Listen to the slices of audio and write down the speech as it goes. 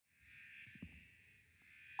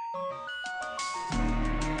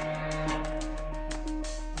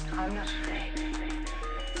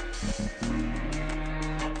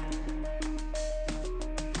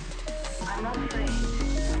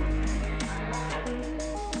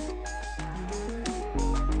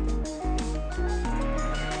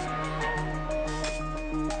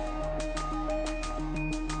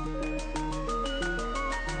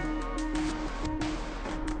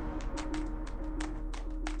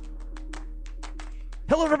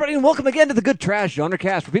Hello, everybody, and welcome again to the Good Trash Genre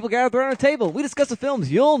Cast, where people gather around a table. We discuss the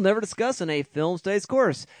films you'll never discuss in a film studies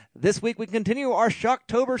course. This week, we continue our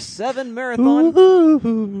Shocktober 7 marathon.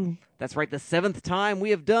 Ooh. That's right, the 7th time we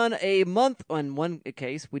have done a month. In one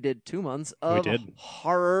case, we did 2 months of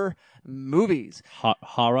horror movies.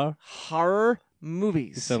 Horror? Horror You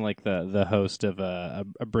movies. sound like the host of a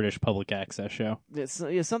British public access show. It's,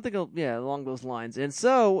 something along those lines. And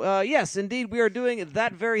so, yes, indeed, we are doing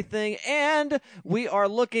that very thing, and we are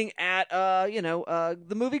looking at,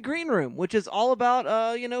 the movie Green Room, which is all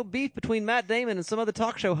about, beef between Matt Damon and some other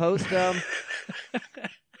talk show host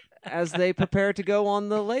as they prepare to go on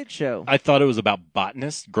The Late Show. I thought it was about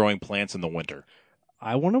botanists growing plants in the winter.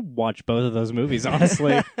 I want to watch both of those movies,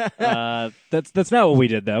 honestly. That's not what we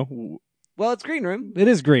did, though. Well, it's Green Room. It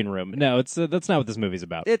is Green Room. No, that's not what this movie's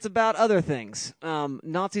about. It's about other things.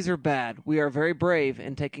 Nazis are bad. We are very brave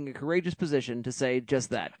in taking a courageous position to say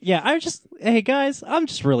just that. Yeah, hey guys, I'm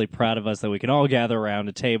just really proud of us that we can all gather around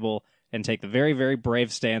a table and take the very, very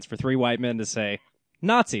brave stance for 3 white men to say,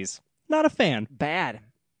 Nazis, not a fan. Bad.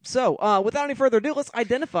 So, without any further ado, let's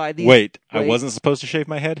identify these... Wait, I wasn't supposed to shave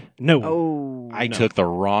my head? No. Oh. I took the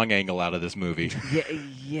wrong angle out of this movie.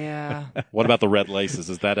 Yeah. What about the red laces?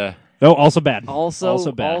 Is that a... Oh, also bad.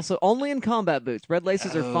 Also bad. Also, only in combat boots. Red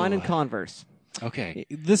laces are fine in Converse. Okay.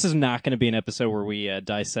 This is not going to be an episode where we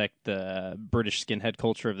dissect the British skinhead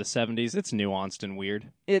culture of the 70s. It's nuanced and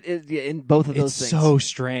weird. It is in both of those It's things. so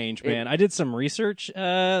strange, man. I did some research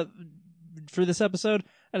for this episode.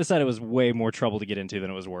 I decided it was way more trouble to get into than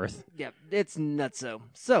it was worth. Yeah, it's nutso.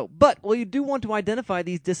 So, but, you do want to identify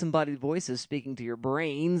these disembodied voices speaking to your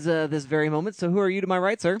brains this very moment. So who are you to my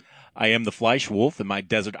right, sir? I am the Fleisch Wolf, and my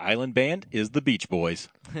desert island band is the Beach Boys.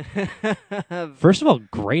 First of all,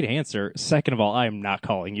 great answer. Second of all, I am not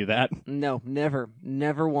calling you that. No, never.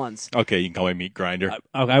 Never once. Okay, you can call me Meat Grinder.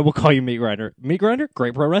 I will call you Meat Grinder. Meat Grinder?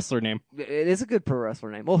 Great pro wrestler name. It is a good pro wrestler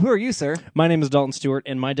name. Well, who are you, sir? My name is Dalton Stewart,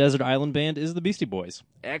 and my desert island band is the Beastie Boys.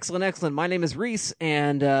 Excellent, excellent. My name is Reese,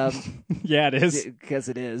 and... Yeah, it is. Because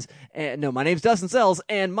it is. No, my name's Dustin Sells,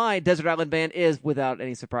 and my desert island band is, without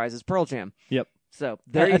any surprises, Pearl Jam. Yep. So,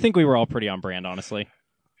 I think we were all pretty on brand, honestly.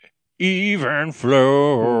 Even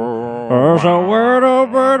flow. There's a word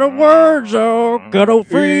over the words, gonna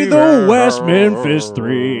free the West Memphis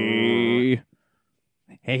 3.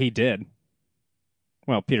 Hey, he did.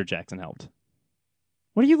 Well, Peter Jackson helped.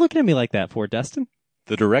 What are you looking at me like that for, Dustin?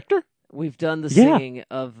 The director? We've done the Yeah. singing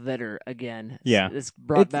of Vetter again. Yeah. It's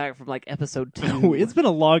brought back from episode 2. It's been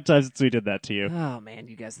a long time since we did that to you. Oh, man,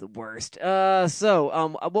 you guys are the worst.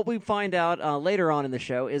 So, what we find out later on in the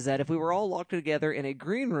show is that if we were all locked together in a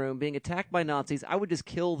green room being attacked by Nazis, I would just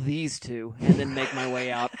kill these two and then make my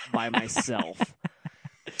way out by myself.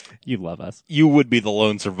 You love us. You would be the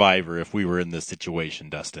lone survivor if we were in this situation,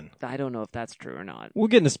 Dustin. I don't know if that's true or not. We'll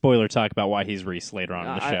get into spoiler talk about why he's Reese later on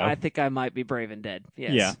in the show. I think I might be brave and dead.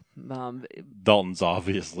 Yes. Yeah. Dalton's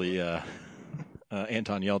obviously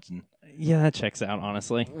Anton Yelchin. Yeah, that checks out,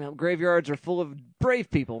 honestly. Well, graveyards are full of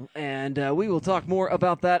brave people, and we will talk more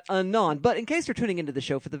about that anon. But in case you're tuning into the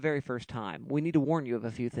show for the very first time, we need to warn you of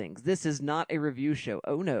a few things. This is not a review show.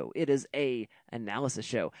 Oh, no. It is a analysis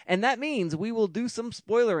show. And that means we will do some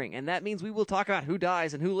spoilering, and that means we will talk about who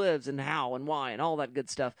dies and who lives and how and why and all that good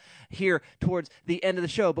stuff here towards the end of the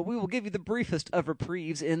show. But we will give you the briefest of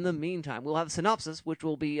reprieves in the meantime. We'll have a synopsis, which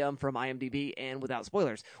will be from IMDb and without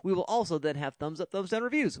spoilers. We will also then have thumbs up, thumbs down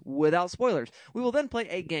reviews without spoilers. We will then play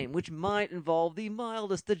a game which might involve the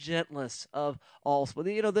mildest, the gentlest of all,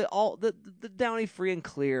 the downy, free and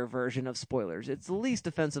clear version of spoilers. It's the least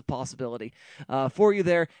offensive possibility for you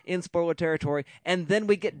there in spoiler territory. And then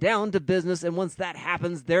we get down to business, and once that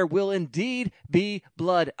happens, there will indeed be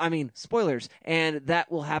blood. I mean, spoilers, and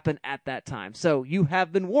that will happen at that time. So you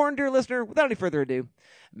have been warned, dear listener. Without any further ado,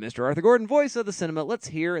 Mr. Arthur Gordon, voice of the cinema. Let's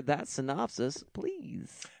hear that synopsis,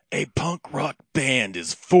 please. A punk rock band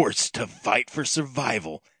is forced to fight for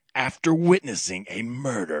survival after witnessing a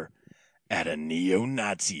murder at a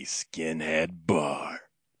neo-Nazi skinhead bar.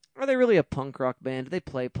 Are they really a punk rock band? Do they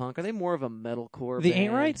play punk? Are they more of a metalcore The band?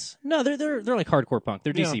 Ain't Rights? No, they're like hardcore punk.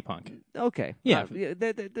 They're DC punk. Okay. Yeah.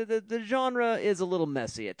 The genre is a little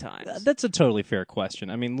messy at times. That's a totally fair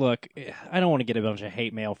question. I mean, look, I don't want to get a bunch of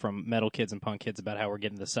hate mail from metal kids and punk kids about how we're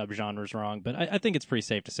getting the subgenres wrong, but I think it's pretty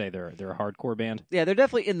safe to say they're a hardcore band. Yeah, they're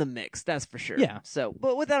definitely in the mix, that's for sure. Yeah. So,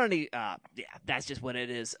 but without any, that's just what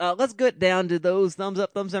it is. Let's get down to those thumbs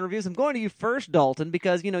up, thumbs down reviews. I'm going to you first, Dalton,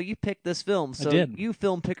 because, you picked this film. So I did. you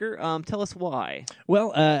film picker picker. Tell us why.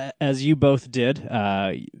 Well, as you both did,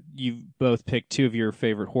 you both picked two of your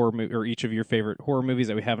favorite horror or each of your favorite horror movies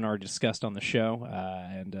that we haven't already discussed on the show.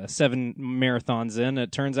 And 7 marathons in,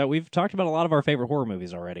 it turns out we've talked about a lot of our favorite horror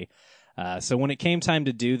movies already. So when it came time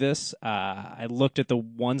to do this, I looked at the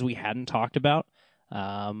ones we hadn't talked about,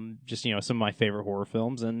 just some of my favorite horror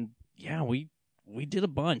films, and yeah, we did a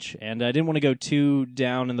bunch, and I didn't want to go too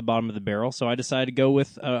down in the bottom of the barrel, so I decided to go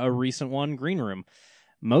with a recent one, Green Room.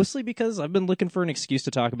 Mostly because I've been looking for an excuse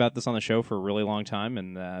to talk about this on the show for a really long time,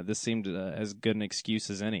 and this seemed as good an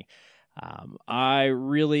excuse as any. I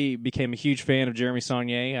really became a huge fan of Jeremy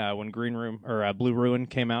Saulnier when Green Room or Blue Ruin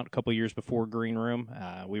came out a couple years before Green Room.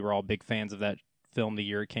 We were all big fans of that film the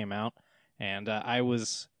year it came out, and I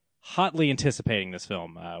was hotly anticipating this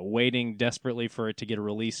film, waiting desperately for it to get a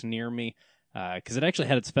release near me, because it actually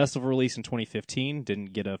had its festival release in 2015,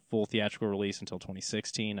 didn't get a full theatrical release until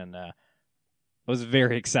 2016, and I was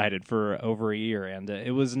very excited for over a year, and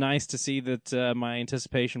it was nice to see that my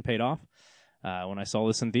anticipation paid off when I saw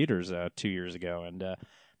this in theaters 2 years ago, and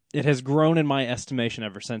it has grown in my estimation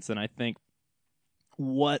ever since then. I think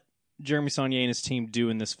what Jeremy Saulnier and his team do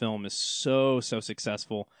in this film is so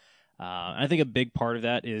successful. I think a big part of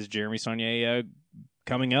that is Jeremy Saulnier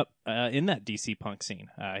coming up in that DC punk scene.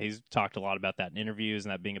 He's talked a lot about that in interviews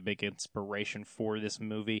and that being a big inspiration for this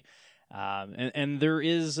movie. And there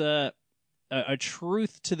is a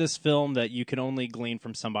truth to this film that you can only glean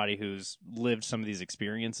from somebody who's lived some of these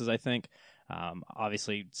experiences, I think.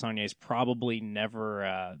 Obviously, Saulnier's probably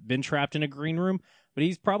never been trapped in a green room, but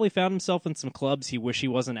he's probably found himself in some clubs he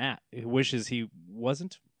wishes he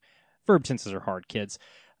wasn't. Verb tenses are hard, kids.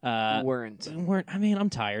 Weren't. I mean, I'm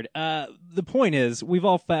tired. The point is, we've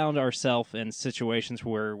all found ourselves in situations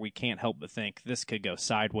where we can't help but think this could go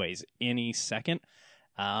sideways any second.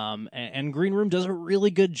 And Green Room does a really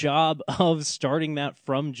good job of starting that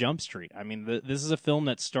from Jump Street. I mean, this is a film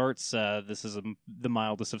that starts, this is the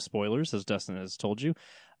mildest of spoilers, as Dustin has told you,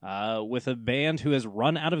 with a band who has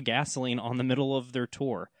run out of gasoline on the middle of their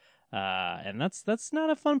tour. And that's not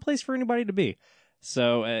a fun place for anybody to be.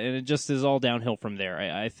 So, and it just is all downhill from there.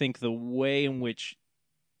 I think the way in which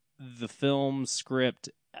the film script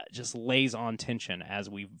just lays on tension as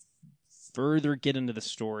we further get into the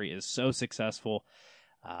story is so successful.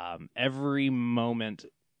 Every moment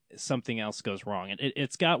something else goes wrong.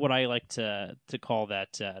 It's got what I like to call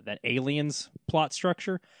that Aliens plot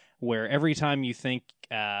structure, where every time you think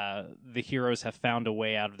the heroes have found a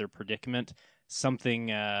way out of their predicament, something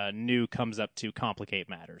new comes up to complicate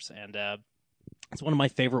matters. And it's one of my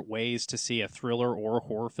favorite ways to see a thriller or a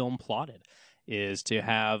horror film plotted, is to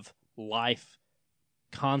have life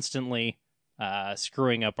constantly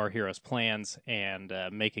screwing up our heroes' plans and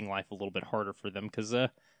making life a little bit harder for them. Because,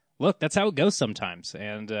 look, that's how it goes sometimes.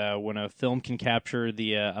 And when a film can capture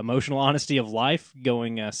the emotional honesty of life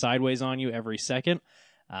going sideways on you every second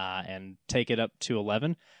and take it up to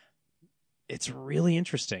 11, it's really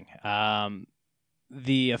interesting.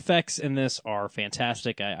 The effects in this are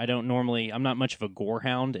fantastic. I'm not much of a gore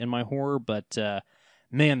hound in my horror, but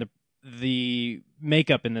man, the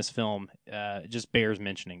makeup in this film just bears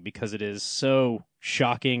mentioning, because it is so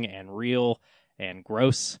shocking and real and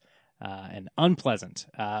gross and unpleasant.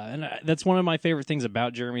 And that's one of my favorite things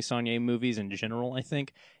about Jeremy Saulnier movies in general, I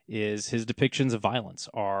think, is his depictions of violence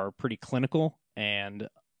are pretty clinical and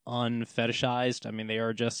unfetishized. I mean, they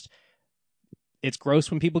are just, it's gross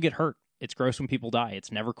when people get hurt. It's gross when people die.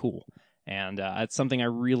 It's never cool. And it's something I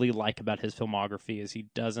really like about his filmography, is he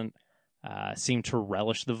doesn't seem to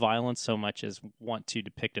relish the violence so much as want to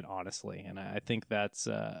depict it honestly. And I think that's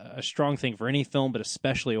a strong thing for any film, but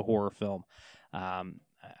especially a horror film.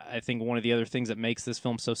 I think one of the other things that makes this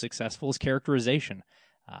film so successful is characterization.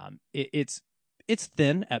 It's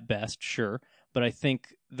thin at best, sure, but I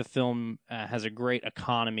think the film has a great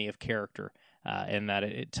economy of character. In that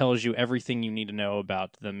it tells you everything you need to know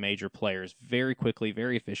about the major players very quickly,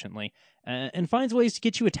 very efficiently, and finds ways to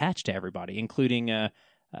get you attached to everybody, including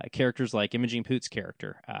characters like Imogen Poots'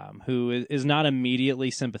 character, who is not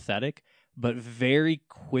immediately sympathetic, but very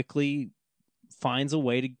quickly finds a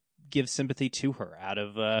way to give sympathy to her out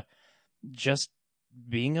of just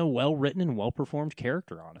being a well-written and well-performed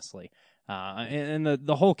character, honestly. And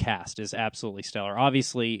the whole cast is absolutely stellar.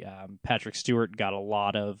 Obviously, Patrick Stewart got a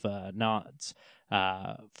lot of nods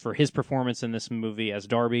for his performance in this movie as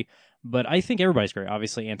Darby, but I think everybody's great.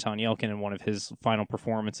 Obviously, Anton Yelchin in one of his final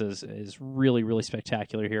performances is really, really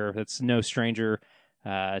spectacular here. It's no stranger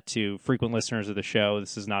to frequent listeners of the show.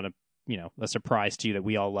 This is not a surprise to you that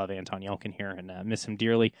we all love Anton Yelchin here and miss him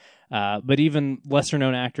dearly. But even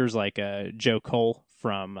lesser-known actors like Joe Cole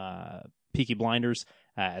from Peaky Blinders,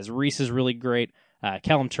 as Reese is really great.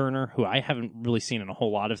 Callum Turner, who I haven't really seen in a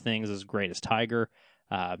whole lot of things, is great as Tiger.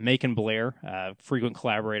 Macon Blair, frequent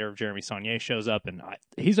collaborator of Jeremy Saulnier, shows up, and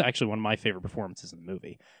he's actually one of my favorite performances in the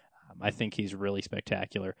movie. I think he's really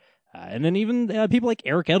spectacular. And then even people like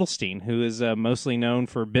Eric Edelstein, who is mostly known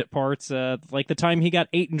for bit parts, like the time he got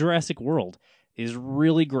 8 in Jurassic World, is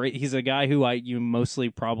really great. He's a guy who you mostly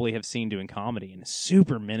probably have seen doing comedy, and is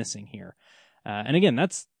super menacing here. And again,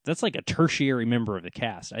 that's like a tertiary member of the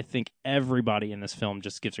cast. I think everybody in this film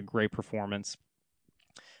just gives a great performance.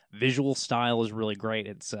 Visual style is really great.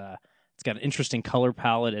 It's got an interesting color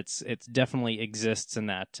palette. It's definitely exists in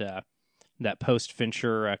that post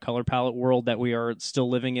Fincher color palette world that we are still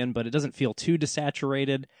living in, but it doesn't feel too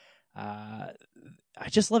desaturated. I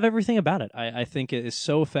just love everything about it. I think it is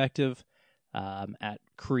so effective at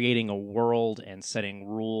creating a world and setting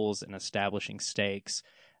rules and establishing stakes.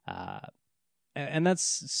 And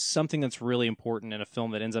that's something that's really important in a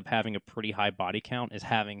film that ends up having a pretty high body count, is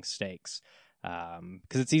having stakes.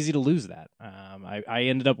 Because it's easy to lose that. I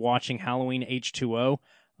ended up watching Halloween H2O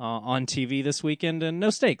on TV this weekend, and no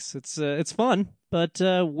stakes. It's fun, but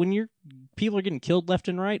when people are getting killed left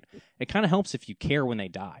and right, it kind of helps if you care when they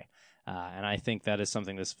die. And I think that is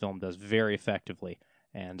something this film does very effectively.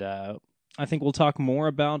 And I think we'll talk more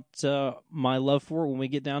about my love for it when we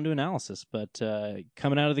get down to analysis. But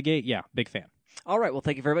coming out of the gate, yeah, big fan. All right, well,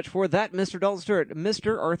 thank you very much for that, Mr. Dalton Stewart.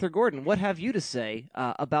 Mr. Arthur Gordon, what have you to say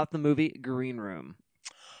about the movie Green Room?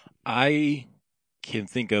 I can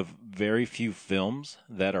think of very few films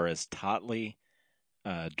that are as tautly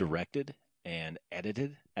directed and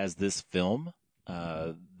edited as this film.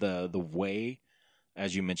 The way,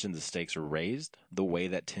 as you mentioned, the stakes are raised, the way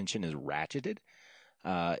that tension is ratcheted.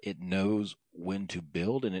 It knows when to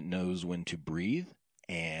build and it knows when to breathe,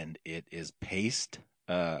 and it is paced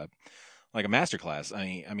like a masterclass.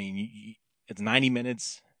 I mean, it's 90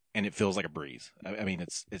 minutes and it feels like a breeze. I mean,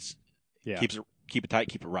 it's keep it tight,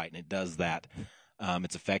 keep it right, and it does that.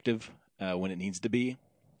 It's effective when it needs to be,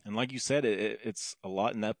 and like you said, it's a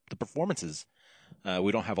lot in the performances.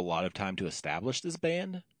 We don't have a lot of time to establish this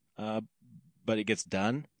band, but it gets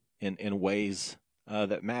done in ways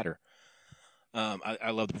that matter.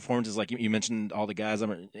 I love the performances. Like you mentioned, all the guys.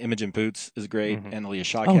 Imogen Poots is great, and Alia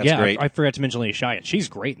Shawkat's great. I forgot to mention Alia Shawkat. She's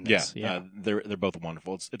great in this. They're both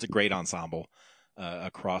wonderful. It's a great ensemble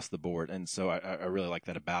across the board, and so I really like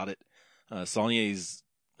that about it. Saulnier's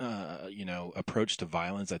approach to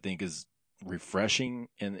violence, I think, is refreshing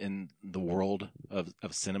in the world of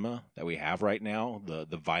cinema that we have right now.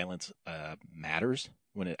 The violence matters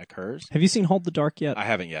when it occurs. Have you seen Hold the Dark yet? I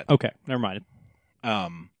haven't yet. Okay, never mind.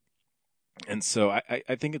 And so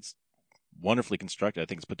I think it's wonderfully constructed. I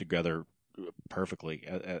think it's put together perfectly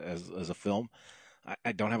as a film.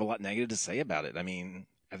 I don't have a lot negative to say about it. I mean,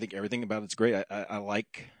 I think everything about it's great. I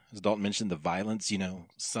like, as Dalton mentioned, the violence.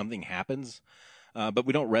 Something happens, but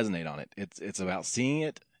we don't resonate on it. It's about seeing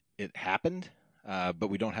it. It happened, but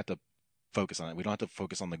we don't have to focus on it. We don't have to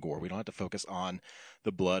focus on the gore. We don't have to focus on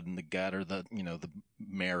the blood and the gut or the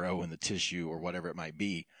marrow and the tissue or whatever it might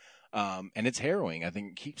be. And it's harrowing. I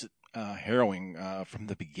think it keeps it harrowing from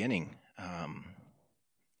the beginning.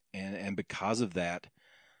 And because of that,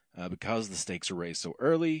 because the stakes are raised so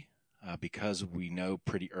early, because we know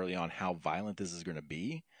pretty early on how violent this is going to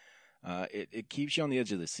be, it keeps you on the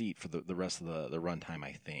edge of the seat for the rest of the runtime,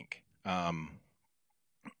 I think. I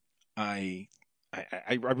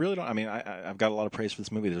really don't. I mean, I've got a lot of praise for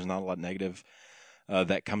this movie. There's not a lot negative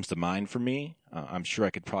that comes to mind for me. I'm sure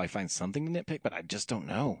I could probably find something to nitpick, but I just don't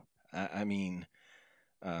know. I mean,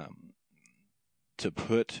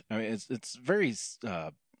 it's very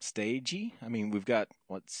stagey. I mean, we've got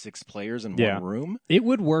 6 players in one room. It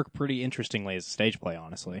would work pretty interestingly as a stage play,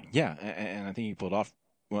 honestly. Yeah, and I think you pulled off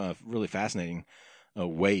really fascinating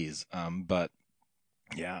ways. But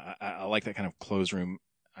yeah, I like that kind of closed room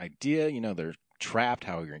idea. They're trapped.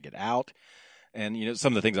 How are we going to get out? And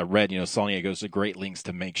some of the things I read. Saulnier goes to great lengths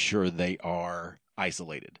to make sure they are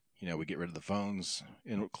isolated. We get rid of the phones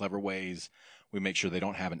in clever ways. We make sure they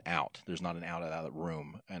don't have an out. There's not an out of the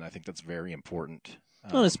room, and I think that's very important.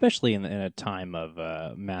 Well, especially in a time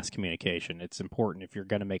of mass communication, it's important if you're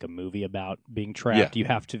going to make a movie about being trapped, you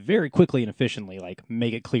have to very quickly and efficiently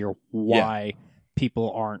make it clear why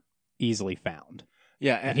people aren't easily found.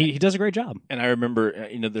 Yeah, and he does a great job. And I remember,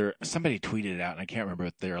 somebody tweeted it out, and I can't remember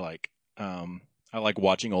if they're like, I like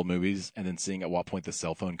watching old movies and then seeing at what point the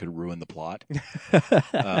cell phone could ruin the plot.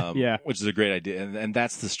 Which is a great idea. And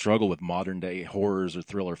that's the struggle with modern day horrors or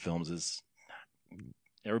thriller films is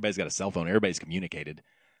everybody's got a cell phone. Everybody's communicated,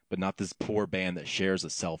 but not this poor band that shares a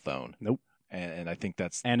cell phone. Nope. And I think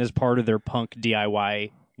that's... And as part of their punk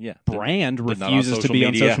DIY yeah brand they're not refuses to be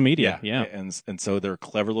on social media. Yeah. And so there are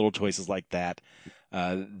clever little choices like that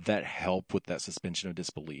that help with that suspension of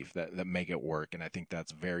disbelief that make it work, and I think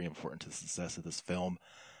that's very important to the success of this film.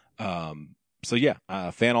 So yeah,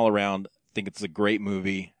 fan all around. Think it's a great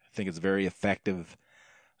movie. I think it's very effective.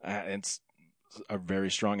 It's a very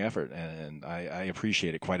strong effort, and I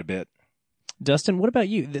appreciate it quite a bit. Dustin, what about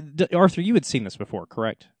you? Arthur, you had seen this before,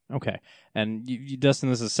 correct? Okay. And Dustin,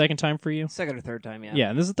 this is the second time for you? Second or third time, yeah. Yeah,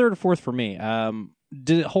 and this is the third or fourth for me.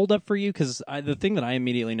 Did it hold up for you? Because the thing that I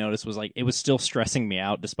immediately noticed was like it was still stressing me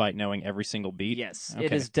out despite knowing every single beat. Yes, Okay.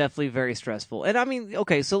 it is definitely very stressful. And I mean,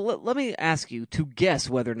 okay, so let me ask you to guess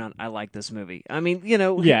whether or not I like this movie. I mean,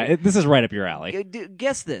 Yeah, this is right up your alley.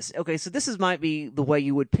 Guess this. Okay, so this might be the way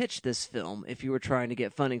you would pitch this film if you were trying to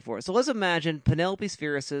get funding for it. So let's imagine Penelope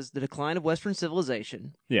Spheeris's The Decline of Western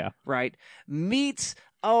Civilization, Yeah. right, meets,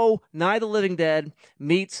 Night of the Living Dead,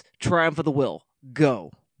 meets Triumph of the Will.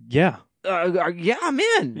 Go. Yeah. Yeah, I'm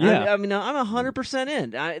in. Yeah. I mean, I'm 100%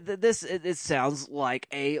 in. It sounds like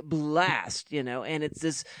a blast, and it's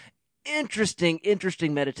this interesting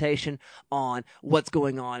meditation on what's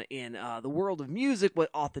going on in the world of music, what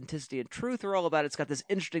authenticity and truth are all about. It's got this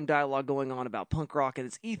interesting dialogue going on about punk rock and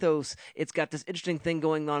its ethos. It's got this interesting thing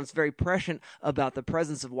going on. It's very prescient about the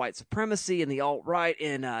presence of white supremacy and the alt-right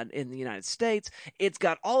in the United States. It's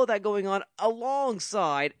got all of that going on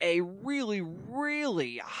alongside a really,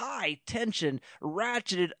 really high-tension,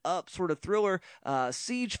 ratcheted up sort of thriller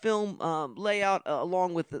siege film layout,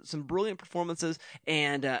 along with some brilliant performances.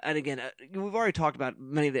 And again, we've already talked about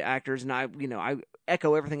many of the actors, and I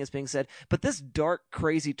echo everything that's being said. But this dark,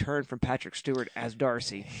 crazy turn from Patrick Stewart as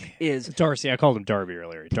Darcy is Darcy. I called him Darby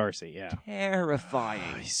earlier. Darcy, yeah. terrifying.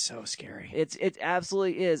 Oh, he's so scary. It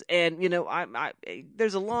absolutely is. And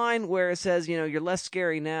there's a line where it says, you're less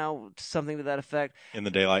scary now, something to that effect. In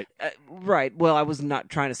the daylight. Right. Well, I was not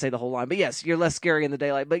trying to say the whole line, but yes, you're less scary in the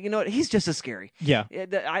daylight. But you know what? He's just as scary. Yeah.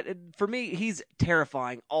 For me, he's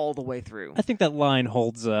terrifying all the way through. I think that line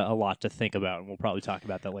holds a lot to think about, and we'll probably talk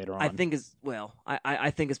about that later on. I think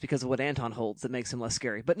I think it's because of what Anton holds that makes him less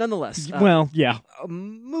scary. But nonetheless, yeah.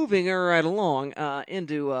 Moving right along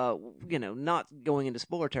into not going into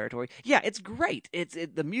spoiler territory. Yeah, it's great.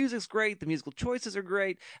 The music's great. The musical choices are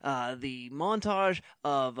great. The montage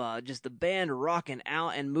of just the band rocking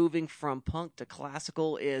out and moving from punk to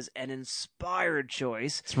classical is an inspired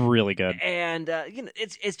choice. It's really good. And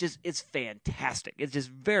it's fantastic. It's just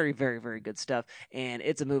very, very, very good stuff. And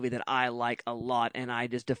it's a movie that I like a lot. And I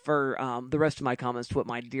just defer the rest of my comments to what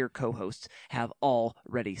my dear co-hosts have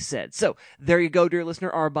already said. So there you go, dear listener.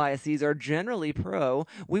 Our biases are generally pro.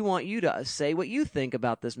 We want you to say what you think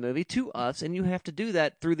about this movie to us, and you have to do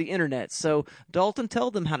that through the internet. So Dalton,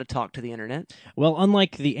 tell them how to talk to the internet. Well,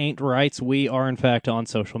 unlike the Ain't Rights, we are in fact on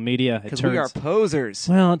social media. Because we are posers.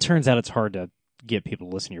 Well, it turns out it's hard to get people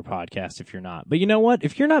to listen to your podcast if you're not. But you know what?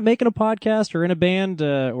 If you're not making a podcast or in a band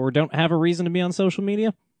or don't have a reason to be on social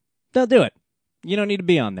media, don't do it. You don't need to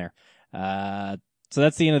be on there. So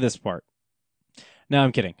that's the end of this part. No,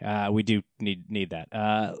 I'm kidding. We do need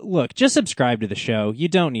that. Look, just subscribe to the show. You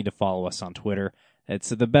don't need to follow us on Twitter. It's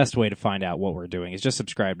the best way to find out what we're doing is just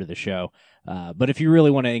subscribe to the show. But if you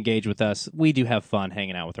really want to engage with us, we do have fun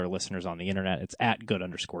hanging out with our listeners on the internet. It's at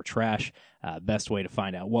 @good_trash. Best way to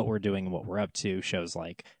find out what we're doing and what we're up to. Shows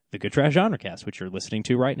like the Good Trash Genrecast, which you're listening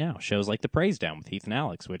to right now. Shows like the Praise Down with Heath and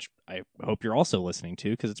Alex, which I hope you're also listening to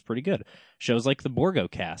because it's pretty good. Shows like the Borgo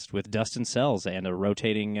Cast with Dustin Sells and a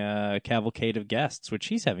rotating cavalcade of guests, which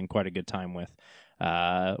he's having quite a good time with.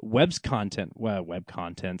 Web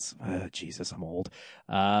contents. Jesus, I'm old.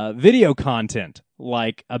 Video content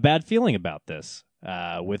like A Bad Feeling About This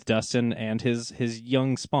with Dustin and his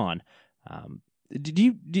young spawn. Do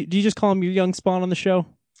you just call him your young spawn on the show?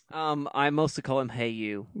 I mostly call him Hey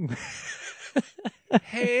You.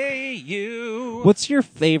 Hey you. What's your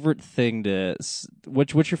favorite thing to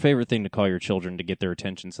call your children to get their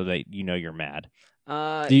attention so that you know you're mad?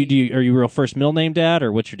 Are you a real first middle name dad,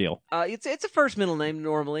 or what's your deal? It's a first middle name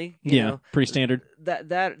normally. You know. Pretty standard.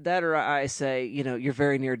 That or I say, you're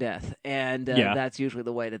very near death, and that's usually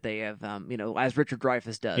the way that they have, as Richard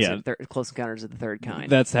Dreyfuss does in Close Encounters of the Third Kind.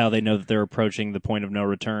 That's how they know that they're approaching the point of no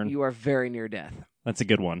return. You are very near death. That's a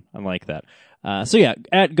good one. I like that. So yeah,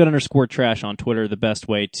 at @good_trash on Twitter, the best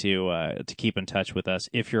way to keep in touch with us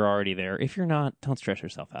if you're already there. If you're not, don't stress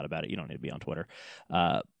yourself out about it. You don't need to be on Twitter.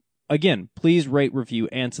 Again, please rate, review,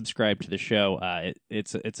 and subscribe to the show.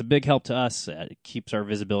 It's a big help to us. It keeps our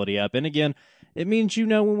visibility up. And again, it means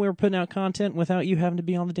when we're putting out content without you having to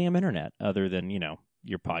be on the damn internet, other than,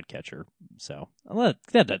 your podcatcher. So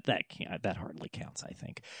that hardly counts, I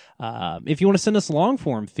think. If you want to send us long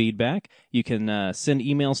form feedback, you can send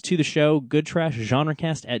emails to the show,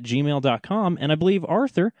 goodtrashgenrecast@gmail.com. And I believe,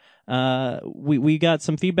 Arthur, we got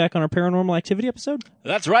some feedback on our Paranormal Activity episode.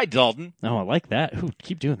 That's right, Dalton. Oh, I like that. Ooh,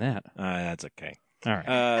 keep doing that. That's okay. All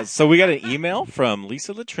right. So we got an email from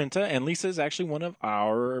Lisa Latrenta, and Lisa is actually one of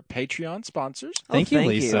our Patreon sponsors. Thank you, thank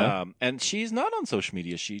Lisa. And she's not on social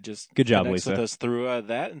media. She just Good job, connects Lisa. with us through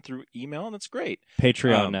that and through email, and that's great.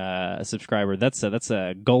 Patreon subscriber. That's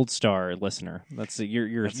a gold star listener.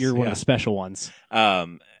 You're one of the special ones.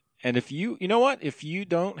 And if you know what, if you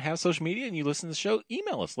don't have social media and you listen to the show,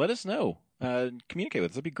 email us. Let us know. Communicate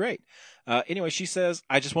with us. That'd be great. Anyway, she says,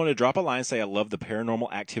 I just wanted to drop a line and say I love the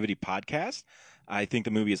Paranormal Activity podcast. I think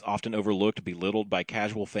the movie is often overlooked, belittled by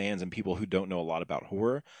casual fans and people who don't know a lot about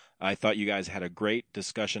horror. I thought you guys had a great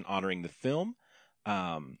discussion honoring the film.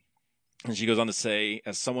 And she goes on to say,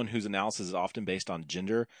 as someone whose analysis is often based on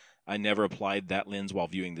gender, I never applied that lens while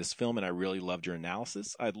viewing this film, and I really loved your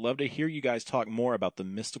analysis. I'd love to hear you guys talk more about the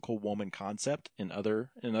mystical woman concept in other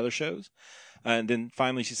shows. And then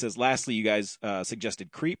finally she says, lastly, you guys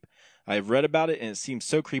suggested Creep. I've read about it, and it seems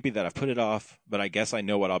so creepy that I've put it off, but I guess I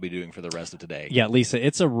know what I'll be doing for the rest of today. Yeah, Lisa,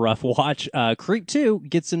 it's a rough watch. Creep 2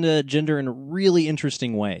 gets into gender in really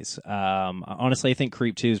interesting ways. Honestly, I think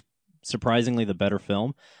Creep 2 is surprisingly the better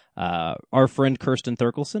film. Our friend Kirsten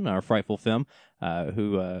Thurkelson, our Frightful Film,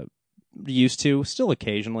 who used to, still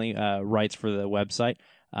occasionally writes for the website,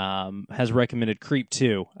 has recommended Creep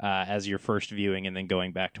 2 as your first viewing, and then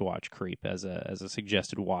going back to watch Creep as a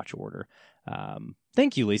suggested watch order.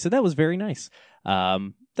 Thank you, Lisa. That was very nice.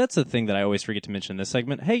 That's the thing that I always forget to mention in this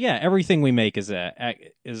segment. Hey, yeah, everything we make is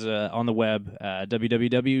on the web,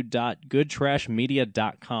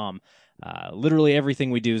 www.goodtrashmedia.com. Literally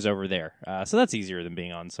everything we do is over there. So that's easier than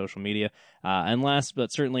being on social media. And last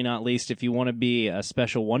but certainly not least, if you want to be a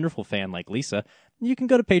special, wonderful fan like Lisa, you can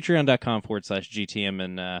go to patreon.com/GTM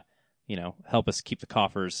and, help us keep the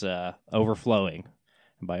coffers overflowing.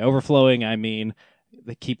 And by overflowing, I mean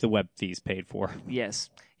they keep the web fees paid for. Yes.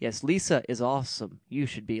 Lisa is awesome. You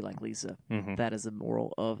should be like Lisa. Mm-hmm. That is the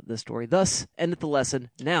moral of the story. Thus, endeth the lesson.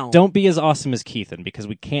 Now, Don't be as awesome as Keithan, because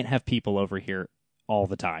we can't have people over here all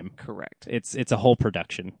the time. correct. It's a whole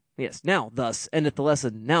production. Yes. Now, thus endeth the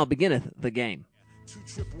lesson. Now beginneth the game.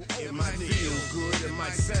 It might feel good, it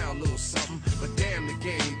might sound a little something, but damn the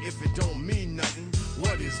game if it don't mean nothing.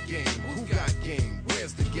 What is game? Who got game?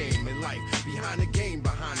 Where's the game in life? Behind the game,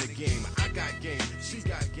 I got game, she's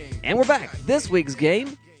got game. And we're back. This week's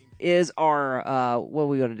game is our, what are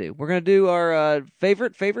we going to do? We're going to do our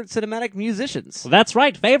favorite cinematic musicians. That's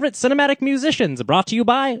right, favorite cinematic musicians, brought to you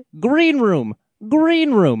by Green Room.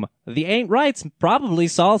 Green Room. The Ain't Rights probably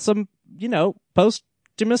saw some,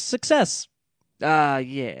 posthumous success.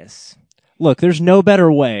 Yes. Look, there's no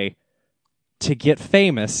better way to get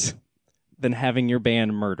famous than having your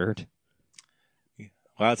band murdered.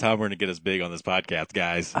 Well, that's how we're going to get us big on this podcast,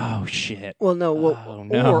 guys. Oh, shit. Well, no. Well, Oh,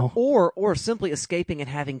 no. Or simply escaping and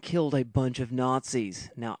having killed a bunch of Nazis.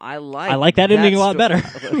 Now, I like that ending a lot better.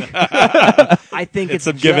 I think It's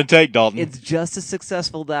some give and take, Dalton. It's just as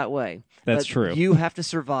successful that way. That's But true. You have to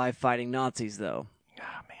survive fighting Nazis, though.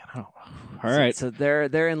 All right. So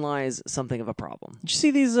therein lies something of a problem. Did you see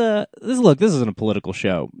these? This isn't a political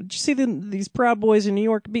show. Did you see these Proud Boys in New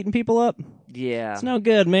York beating people up? Yeah. It's no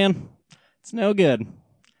good, man. It's no good.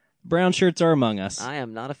 Brown shirts are among us. I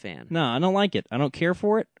am not a fan. No, I don't like it. I don't care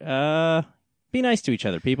for it. Be nice to each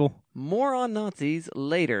other, people. More on Nazis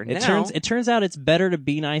later. It turns out it's better to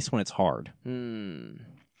be nice when it's hard.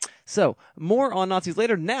 So, more on Nazis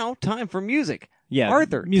later. Now, time for music. Yeah,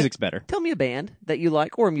 Arthur, music's better. Tell me a band that you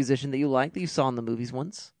like or a musician that you like that you saw in the movies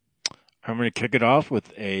once. I'm going to kick it off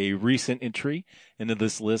with a recent entry into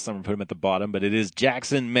this list. I'm going to put him at the bottom, but it is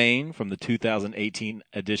Jackson Maine from the 2018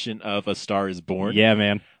 edition of A Star Is Born. Yeah,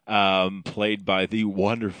 man. Played by the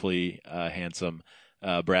wonderfully handsome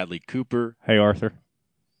Bradley Cooper. Hey, Arthur.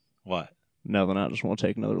 What? No, then I just want to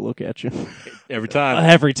take another look at you. Every time.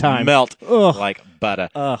 Every time. Melt Ugh. like butter.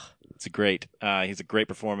 Ugh. It's great. He's a great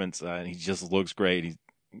performance, and he just looks great.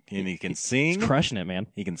 He can sing. He's crushing it, man.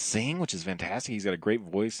 He can sing, which is fantastic. He's got a great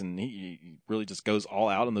voice, and he really just goes all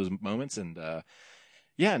out in those moments. And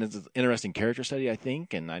and it's an interesting character study, I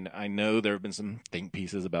think. And I know there have been some think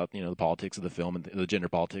pieces about the politics of the film and the gender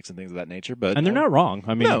politics and things of that nature. But And they're not wrong.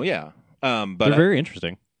 I mean, no, yeah, but they're very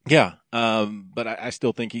interesting. yeah. But I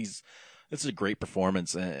still think this is a great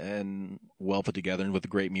performance and well put together and with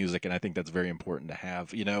great music, and I think that's very important to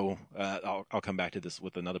have. I'll come back to this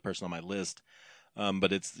with another person on my list.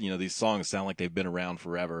 But it's, these songs sound like they've been around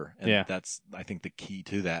forever. And Yeah. that's, I think, the key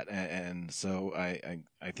to that. And so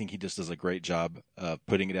I think he just does a great job of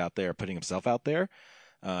putting it out there, putting himself out there.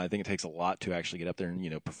 I think it takes a lot to actually get up there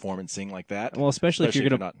and, perform and sing like that. Well, especially if you're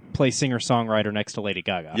going to not. play singer-songwriter next to Lady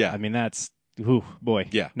Gaga. Yeah. I mean, that's, ooh, boy.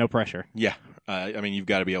 Yeah. No pressure. Yeah. You've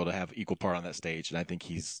got to be able to have equal part on that stage. And I think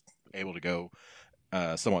he's able to go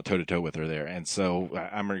somewhat toe-to-toe with her there. And so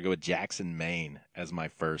I'm going to go with Jackson Maine as my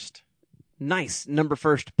first. Nice number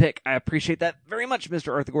first pick. I appreciate that very much,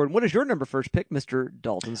 Mr. Arthur Gordon. What is your number first pick, Mr.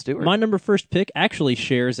 Dalton Stewart? My number first pick actually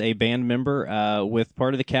shares a band member with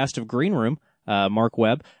part of the cast of Green Room. Mark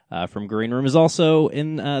Webb from Green Room is also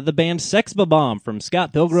in the band Sex Bomb from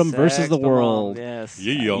Scott Pilgrim versus the World. Yes.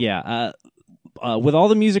 Yeah. With all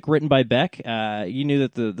the music written by Beck, you knew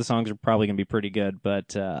that the songs are probably going to be pretty good.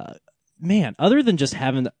 But, man, other than just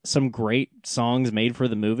having some great songs made for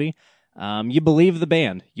the movie, you believe the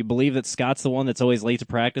band. You believe that Scott's the one that's always late to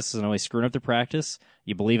practice and always screwing up their practice.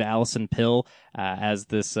 You believe Allison Pill as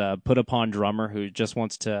this put-upon drummer who just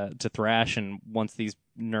wants to thrash and wants these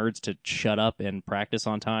nerds to shut up and practice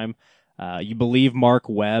on time. You believe Mark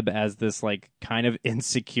Webb as this kind of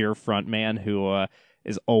insecure frontman who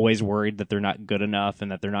is always worried that they're not good enough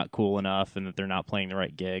and that they're not cool enough and that they're not playing the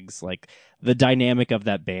right gigs. The dynamic of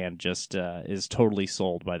that band just is totally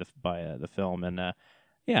sold by the film. And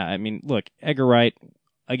yeah, I mean, look, Edgar Wright,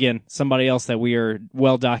 again, somebody else that we are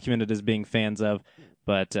well documented as being fans of,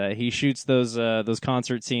 but he shoots those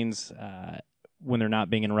concert scenes when they're not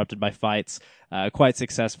being interrupted by fights quite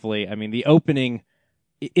successfully. I mean, the opening,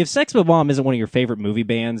 if Sex Bomb isn't one of your favorite movie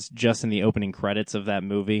bands just in the opening credits of that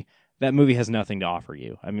movie has nothing to offer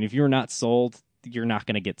you. I mean, if you're not sold, you're not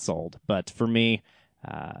going to get sold. But for me,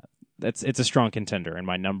 it's a strong contender and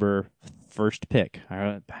my number first pick.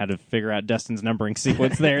 I had to figure out Dustin's numbering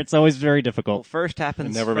sequence there. It's always very Well, difficult. first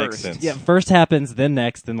happens It never first. makes sense. Yeah, first happens, then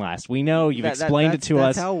next, then last. We know you've explained it to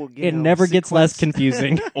that's us. how, It never gets less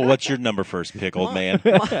confusing. Well, what's your number first pick, old man?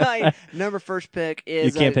 My number first pick You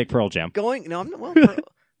is can't pick Pearl Jam. going. No, I'm not. Well,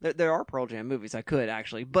 there are Pearl Jam movies I could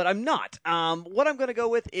actually, but I'm not. What I'm going to go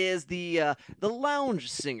with is the lounge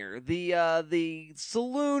singer, the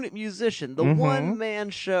saloon musician, the one man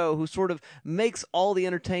show who sort of makes all the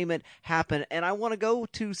entertainment happen, and I want to go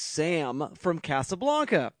to Sam from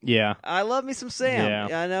Casablanca. Yeah. I love me some Sam.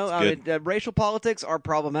 Yeah, I know. it's good. Racial politics are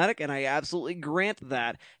problematic, and I absolutely grant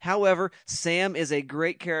that. However, Sam is a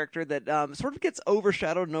great character that sort of gets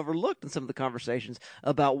overshadowed and overlooked in some of the conversations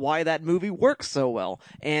about why that movie works so well.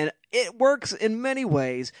 And it works in many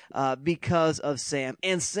ways because of Sam.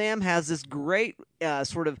 And Sam has this great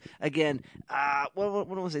sort of, again, what do I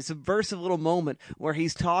want to say, subversive little moment where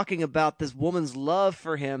he's talking about this woman's love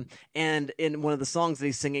for him. And in one of the songs that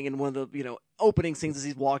he's singing, in one of the, opening scenes as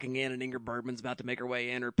he's walking in and Ingrid Bergman's about to make her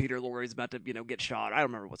way in or Peter Lorre's about to, get shot. I don't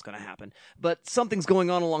remember what's going to happen. But something's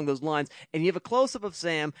going on along those lines. And you have a close-up of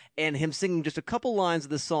Sam and him singing just a couple lines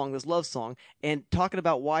of this song, this love song, and talking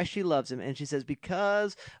about why she loves him. And she says,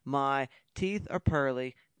 because my teeth are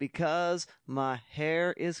pearly, because my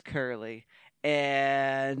hair is curly.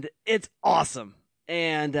 And it's awesome.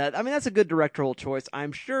 And, that's a good directorial choice,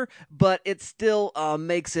 I'm sure, but it still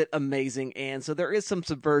makes it amazing. And so there is some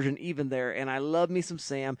subversion even there. And I love me some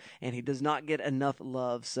Sam, and he does not get enough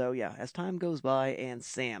love. So, yeah, as time goes by, and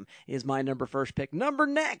Sam is my number first pick. Number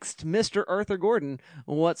next, Mr. Arthur Gordon.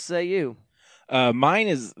 What say you? Mine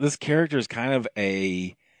is, this character is kind of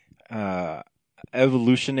a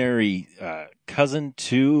evolutionary cousin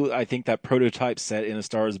to, I think, that prototype set in A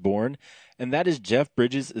Star Is Born. And that is Jeff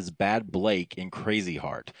Bridges as Bad Blake in Crazy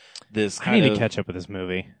Heart. This I kind need to of catch up with this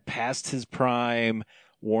movie. past his prime,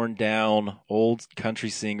 worn down, old country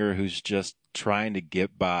singer who's just trying to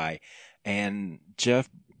get by. And Jeff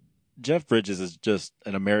Bridges is just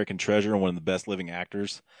an American treasure and one of the best living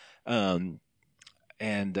actors. And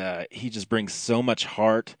he just brings so much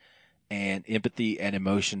heart and empathy and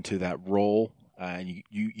emotion to that role. And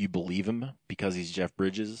you believe him because he's Jeff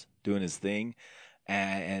Bridges doing his thing.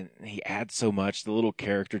 And he adds so much, the little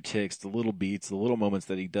character ticks, the little beats, the little moments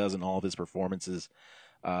that he does in all of his performances,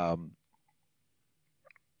 to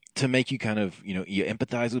make you kind of, you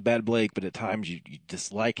empathize with Bad Blake, but at times you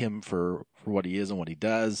dislike him for what he is and what he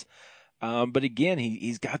does. But again,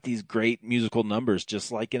 he's got these great musical numbers,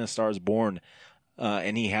 just like in A Star Is Born.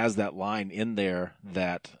 And he has that line in there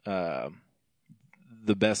that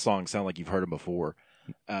the best songs sound like you've heard them before.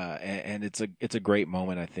 And it's a great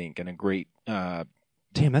moment, I think, and a great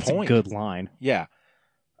Damn, that's point. a good line. Yeah.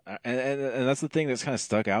 And that's the thing that's kind of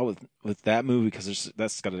stuck out with that movie, because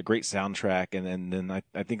that's got a great soundtrack, and then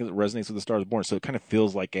I think it resonates with A Star Is Born, so it kind of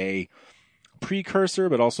feels like a precursor,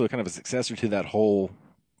 but also kind of a successor to that whole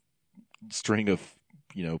string of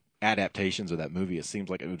adaptations of that movie, it seems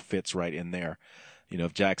like it would fits right in there.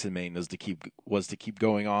 If Jackson Maine was to keep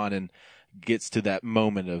going on and gets to that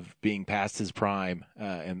moment of being past his prime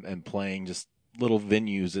and playing just little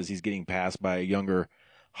venues as he's getting passed by a younger,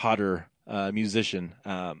 hotter musician.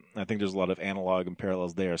 I think there's a lot of analog and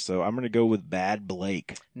parallels there. So I'm going to go with Bad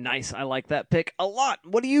Blake. Nice. I like that pick a lot.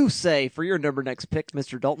 What do you say for your number next pick,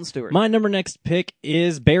 Mr. Dalton Stewart? My number next pick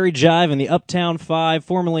is Barry Jive and the Uptown Five,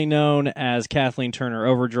 formerly known as Kathleen Turner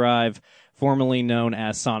Overdrive, formerly known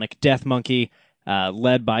as Sonic Death Monkey,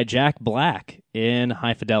 led by Jack Black in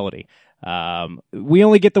High Fidelity. We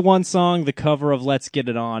only get the one song, the cover of Let's Get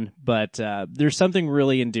It On, but there's something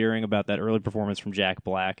really endearing about that early performance from Jack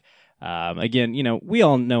Black. Again, we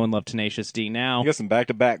all know and love Tenacious D now. You got some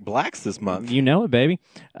back-to-back blacks this month. You know it, baby.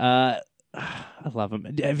 I love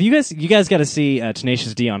him. Have you guys got to see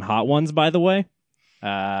Tenacious D on Hot Ones, by the way?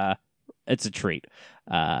 It's a treat.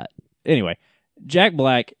 Anyway, Jack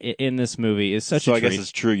Black in this movie is such a treat. So I guess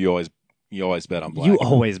it's true you always bet on black. You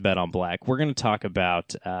always bet on black. We're going to talk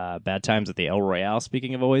about Bad Times at the El Royale,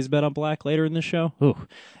 speaking of always bet on black, later in the show. Ooh.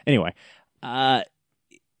 Anyway,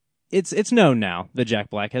 it's known now that Jack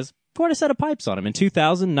Black has quite a set of pipes on him. In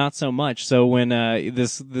 2000, not so much. So when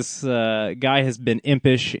this guy has been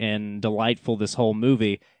impish and delightful this whole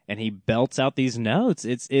movie, and he belts out these notes,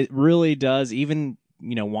 it really does. Even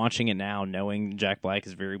watching it now, knowing Jack Black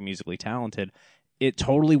is very musically talented, it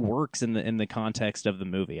totally works in the context of the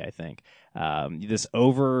movie. I think this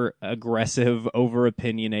over aggressive, over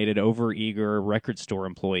opinionated, over eager record store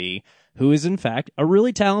employee who is in fact a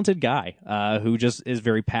really talented guy who just is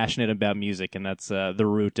very passionate about music, and that's the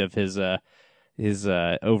root of his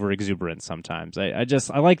over exuberance. Sometimes I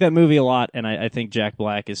like that movie a lot, and I think Jack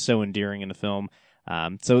Black is so endearing in the film.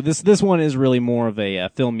 So this one is really more of a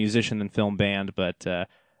film musician than film band, but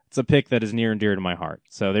it's a pick that is near and dear to my heart.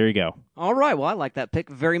 So there you go. All right. Well, I like that pick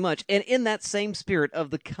very much. And in that same spirit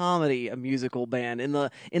of the comedy, a musical band, in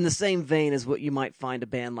the same vein as what you might find a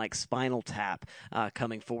band like Spinal Tap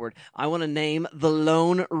coming forward, I want to name the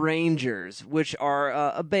Lone Rangers, which are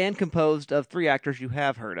a band composed of three actors you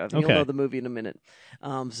have heard of. You'll know the movie in a minute.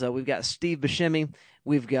 So we've got Steve Buscemi,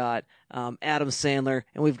 we've got Adam Sandler,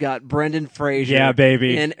 and we've got Brendan Fraser. Yeah,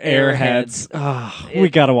 baby. In Airheads. Oh, we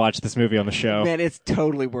got to watch this movie on the show. Man, it's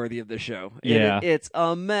totally worthy of the show. Yeah. It's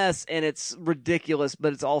a mess, and it's ridiculous,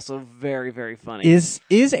 but it's also very, very funny. Is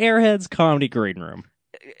Airheads comedy green room?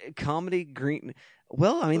 Comedy green...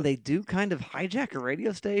 Well, I mean, they do kind of hijack a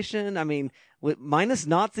radio station. I mean, minus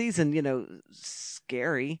Nazis and,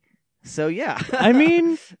 scary... So yeah, I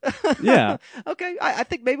mean, yeah. Okay, I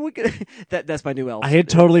think maybe we could. That's my new Elf. I had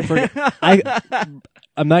totally forgot.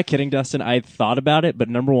 I'm not kidding, Dustin. I thought about it, but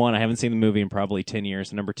number one, I haven't seen the movie in probably 10 years.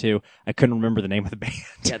 And number two, I couldn't remember the name of the band.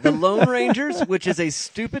 Yeah, the Lone Rangers, which is a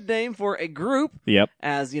stupid name for a group. Yep.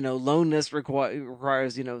 As loneness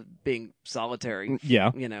requires being solitary. Yeah.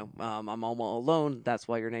 I'm all alone. That's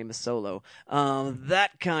why your name is Solo.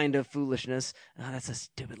 That kind of foolishness. That's a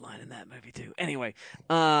stupid line in that movie too. Anyway,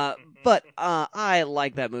 but I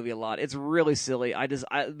like that movie a lot. It's really silly.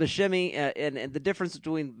 Buscemi and the difference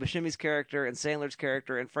between Buscemi's character and Sandler's character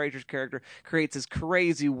and Fraser's character creates this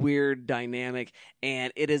crazy, weird dynamic,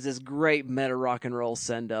 and it is this great meta rock and roll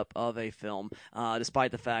send up of a film.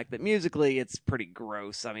 Despite the fact that musically it's pretty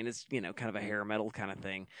gross. I mean, it's kind of a hair metal kind of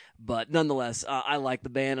thing, but nonetheless, I like the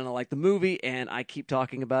band and I like the movie, and I keep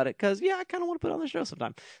talking about it because I kind of want to put it on the show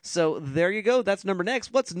sometime. So there you go. That's number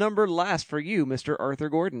next. What's number last for you, Mr. Arthur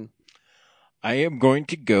Gordon? I am going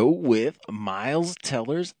to go with Miles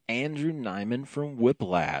Teller's Andrew Nyman from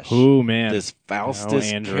Whiplash. Ooh, man. This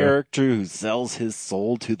Faustus character who sells his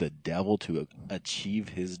soul to the devil to achieve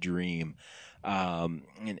his dream.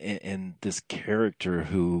 And this character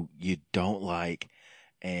who you don't like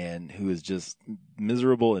and who is just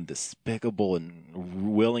miserable and despicable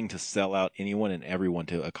and willing to sell out anyone and everyone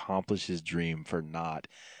to accomplish his dream for naught.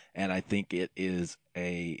 And I think it's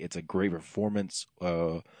a great performance,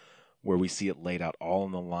 where we see it laid out all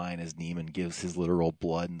on the line as Neiman gives his literal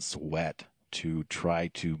blood and sweat to try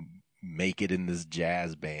to make it in this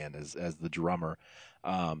jazz band as the drummer.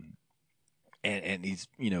 And he's,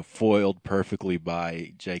 foiled perfectly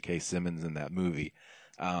by J.K. Simmons in that movie.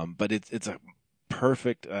 But it's a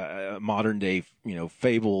perfect modern day,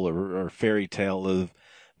 fable or fairy tale of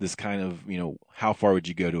this kind of, how far would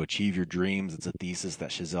you go to achieve your dreams? It's a thesis that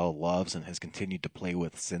Chazelle loves and has continued to play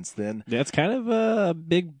with since then. That's kind of a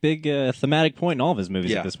big thematic point in all of his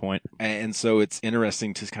movies at this point. And so it's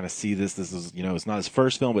interesting to kind of see this. This is, it's not his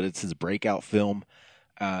first film, but it's his breakout film.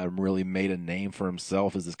 Really made a name for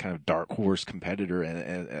himself as this kind of dark horse competitor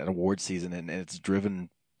at award season. And it's driven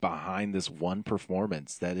behind this one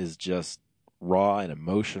performance that is just raw and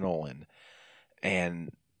emotional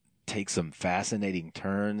and takes some fascinating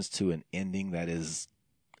turns to an ending that is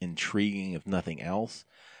intriguing, if nothing else.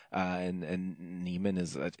 And Neiman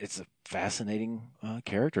it's a fascinating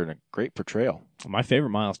character and a great portrayal. My favorite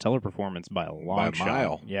Miles Teller performance by a long shot.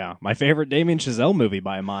 mile. Yeah, my favorite Damien Chazelle movie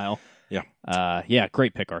by a mile. Yeah. Yeah,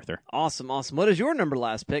 great pick, Arthur. Awesome. What is your number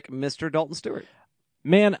last pick, Mr. Dalton Stewart?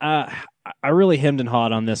 Man, I really hemmed and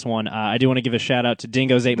hawed on this one. I do want to give a shout out to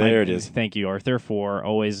Dingo's Ate My... There it is. Thank you, Arthur, for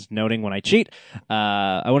always noting when I cheat.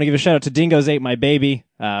 I want to give a shout out to Dingo's Ate My Baby,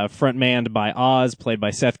 frontmanned by Oz, played by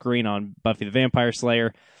Seth Green on Buffy the Vampire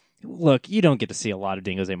Slayer. Look, you don't get to see a lot of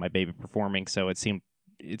Dingo's Ate My Baby performing, so it seemed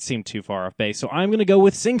too far off base. So I'm going to go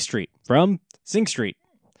with Sing Street from Sing Street,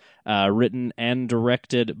 written and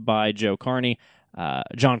directed by John Carney.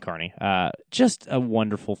 Just a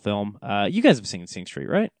wonderful film. You guys have seen Sing Street,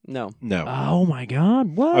 right? No. Oh my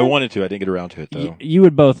God! What? I wanted to. I didn't get around to it, though. You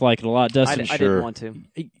would both like it a lot, Dustin. I didn't want to.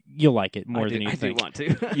 You'll like it more than you I think. do want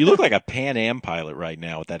to. You look like a Pan Am pilot right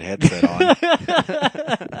now with that headset on.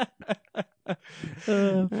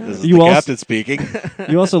 This is You the also- captain speaking.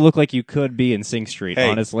 You also look like you could be in Sing Street, Hey.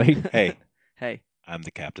 honestly. Hey, Hey. I'm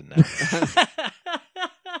the captain now.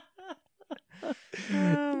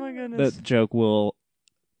 Oh my goodness. That joke will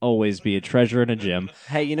always be a treasure in a gym.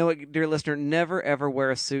 Hey, you know what, dear listener? Never ever wear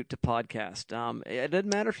a suit to podcast. It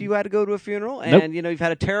doesn't matter if you had to go to a funeral and Nope. you've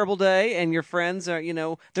had a terrible day, and your friends are they're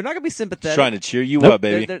not going to be sympathetic. Just trying to cheer you Nope. up,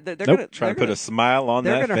 baby. They're Nope. gonna, Trying to put a smile on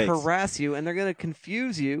They're that going to face. harass you, and they're going to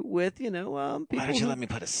confuse you with people. Why don't you who- let me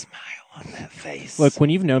put a smile on that face? Look, when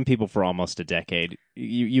you've known people for almost a decade,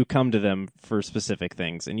 you come to them for specific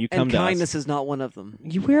things, and you come And to kindness us. is not one of them.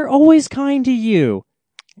 We're always kind to you.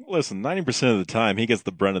 Listen, 90% of the time he gets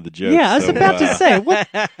the brunt of the joke. Yeah, I was so, about to say, what?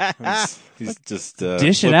 He's just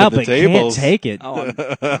Dish it flipping out, the but tables. can't take it. Oh,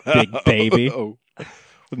 Big baby. Oh.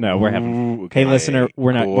 No, we're having. Ooh, Hey, listener,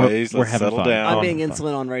 we're not. Boys, we're let's having settle fun. down. I'm being Fun.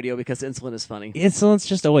 insolent on radio because insolent is funny. Insolent's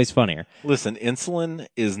just always funnier. Listen, insulin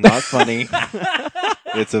is not funny.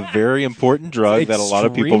 It's a very important drug that a lot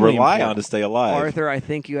of people Extremely rely on important. to stay alive. Arthur, I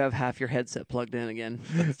think you have half your headset plugged in again.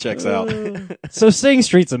 Checks out. So Sing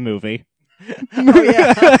Street's a movie. Oh,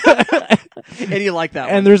 yeah. And you like that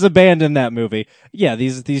one. And there's a band in that movie. Yeah,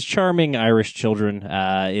 these charming Irish children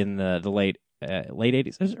in the late 80s.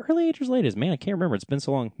 It was early 80s, late 80s. Man, I can't remember. It's been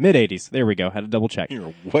so long. Mid 80s. There we go. Had to double check.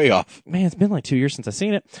 You're way off. Man, it's been like 2 years since I've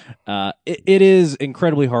seen it. It is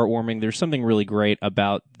incredibly heartwarming. There's something really great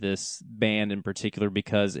about this band in particular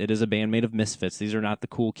because it is a band made of misfits. These are not the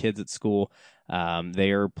cool kids at school.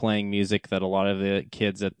 They are playing music that a lot of the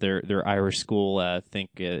kids at their Irish school think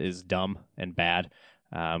is dumb and bad.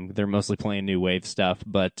 They're mostly playing new wave stuff,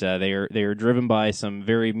 but they are driven by some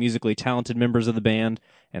very musically talented members of the band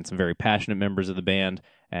and some very passionate members of the band,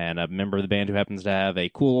 and a member of the band who happens to have a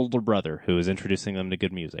cool older brother who is introducing them to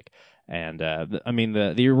good music. And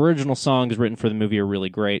the original songs written for the movie are really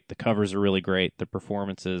great. The covers are really great. The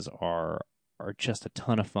performances are just a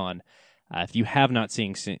ton of fun. If you have not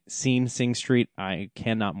seen Sing Street, I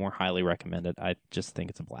cannot more highly recommend it. I just think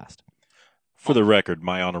it's a blast. For the record,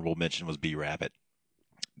 my honorable mention was B-Rabbit.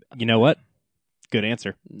 You know what? Good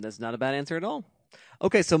answer. That's not a bad answer at all.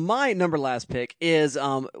 Okay, so my number last pick is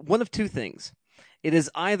one of two things. It is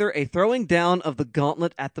either a throwing down of the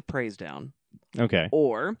gauntlet at the praise down, Okay.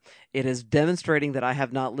 or it is demonstrating that I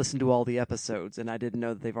have not listened to all the episodes and I didn't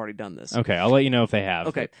know that they've already done this. Okay, I'll let you know if they have.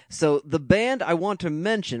 Okay, so the band I want to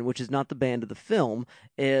mention, which is not the band of the film,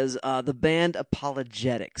 is the band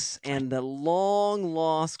Apologetics and the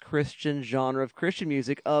long-lost Christian genre of Christian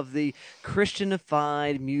music of the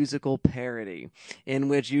Christianified musical parody, in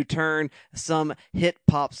which you turn some hit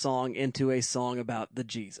pop song into a song about the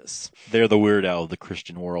Jesus. They're the Weird Al of the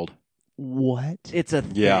Christian world. What? It's a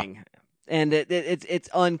Yeah. thing. And it's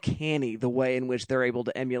uncanny the way in which they're able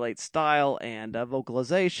to emulate style and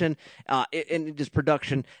vocalization and just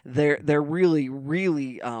production. They're really,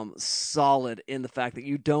 really solid in the fact that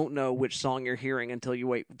you don't know which song you're hearing until you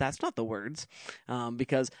wait. That's not the words,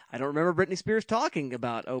 because I don't remember Britney Spears talking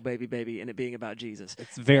about "Oh Baby Baby" and it being about Jesus.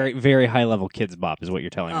 It's very, very high level kids bop, is what you're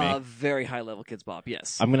telling me. Very high level kids bop.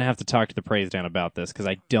 Yes. I'm gonna have to talk to the praise down about this because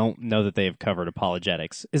I don't know that they have covered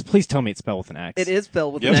apologetics. Please tell me it's spelled with an X. It is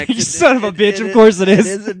spelled with Yep. an X. You son of a bitch, of course it is.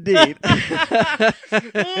 It is indeed.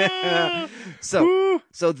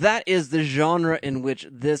 So that is the genre in which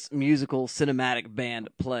this musical cinematic band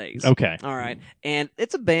plays. Okay. All right. And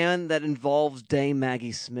it's a band that involves Dame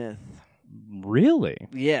Maggie Smith. Really?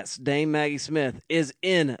 Yes, Dame Maggie Smith is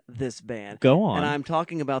in this band. Go on. And I'm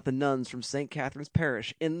talking about the nuns from St. Catherine's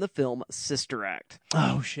Parish in the film Sister Act.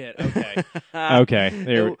 Oh, shit. Okay. Okay.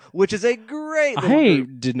 There. Which is a great little I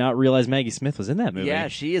group. did not realize Maggie Smith was in that movie. Yeah,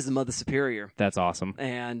 she is the Mother Superior. That's awesome.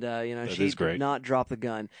 And, That she is great. did not drop the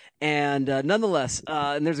gun. And nonetheless,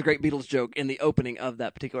 and there's a great Beatles joke in the opening of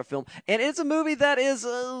that particular film. And it's a movie that is,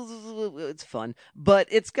 it's fun. But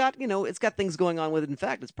it's got things going on with it. In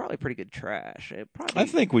fact, it's probably pretty good trash. I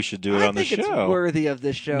think we should do it on the I think it's show. worthy of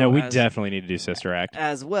this show. No, we as, definitely need to do Sister Act.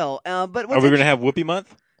 as well. But Are we going to have Whoopi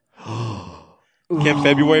month? Can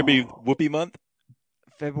February be Whoopi month?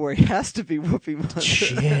 February has to be Whoopi month.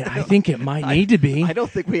 Shit, I think it might need to be. I don't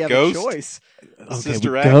think we have Ghost? a choice. Okay,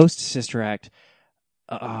 Sister but Act? Ghost, Sister Act.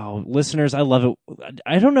 Oh, listeners, I love it.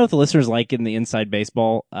 I don't know if the listeners like in the inside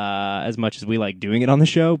baseball as much as we like doing it on the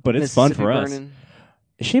show, but it's fun for us. Burning.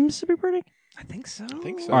 Is she in Mississippi Burning? I think so. I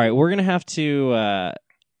think so. All right, we're gonna have to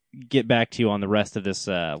get back to you on the rest of this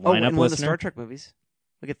lineup, and one of the listener. Star Trek movies.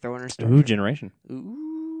 We could throw in our Star Ooh, Trek. Generation. Ooh.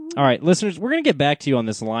 All right, listeners, we're gonna get back to you on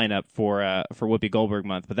this lineup for Whoopi Goldberg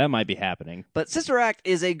month, but that might be happening. But Sister Act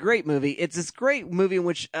is a great movie. It's this great movie in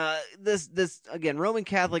which this again Roman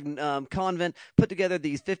Catholic convent put together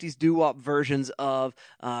these 50s doo-wop versions of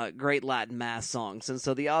great Latin mass songs, and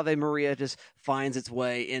so the Ave Maria just finds its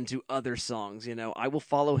way into other songs. I will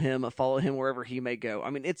follow him wherever he may go. I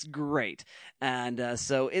mean, it's great, and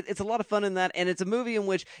so it's a lot of fun in that, and it's a movie in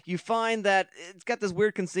which you find that it's got this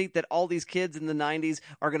weird conceit that all these kids in the 90s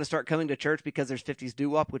are going to start coming to church because there's 50s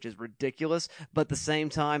doo-wop, which is ridiculous, but at the same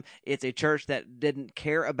time, it's a church that didn't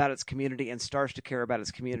care about its community and starts to care about its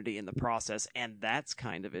community in the process, and that's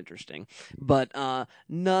kind of interesting. But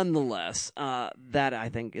nonetheless, that I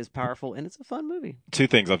think is powerful, and it's a fun movie. Two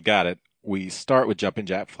things. I've got it. We start with Jumpin'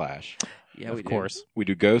 Jack Flash. Yeah, Of course. We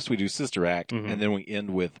do Ghost. We do Sister Act. Mhm. And then we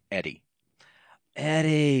end with Eddie.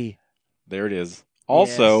 Eddie. There it is.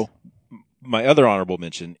 Also, my other honorable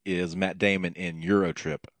mention is Matt Damon in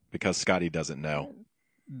Eurotrip because Scotty doesn't know.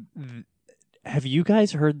 Have you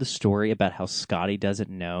guys heard the story about how Scotty doesn't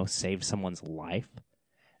know saved someone's life?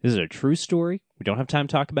 This is a true story. We don't have time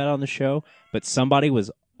to talk about it on the show, but somebody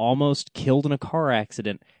was almost killed in a car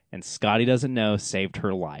accident, and Scotty doesn't know saved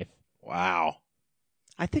her life. Wow.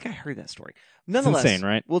 I think I heard that story. Nonetheless, insane,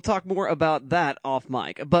 right? We'll talk more about that off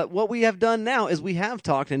mic. But what we have done now is we have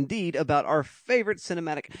talked indeed about our favorite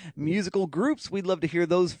cinematic musical groups. We'd love to hear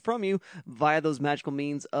those from you via those magical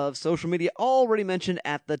means of social media already mentioned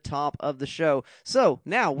at the top of the show. So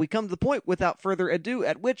now we come to the point without further ado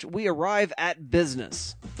at which we arrive at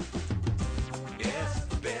business. It's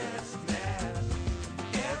business.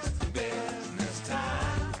 It's business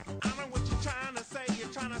time. I know what you're trying to say. You're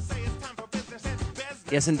trying to say it's time for business. It's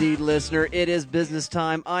business. Yes, indeed, listener. It is business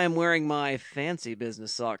time. I am wearing my fancy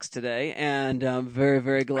business socks today, and I'm very,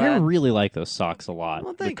 very I glad. really like those socks a lot.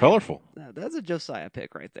 Well, They're thank you. colorful. That's a Josiah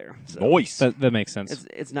pick right there. So. Noise. That makes sense.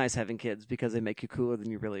 It's nice having kids because they make you cooler than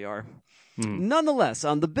you really are. Hmm. Nonetheless,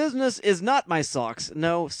 the business is not my socks.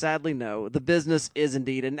 No, sadly, no. The business is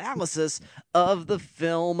indeed analysis of the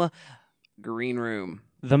film Green Room.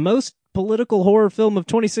 The most political horror film of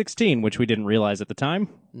 2016, which we didn't realize at the time.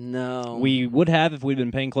 No. We would have if we'd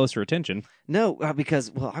been paying closer attention. No,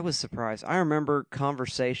 because, I was surprised. I remember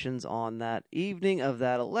conversations on that evening of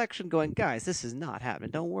that election going, guys, this is not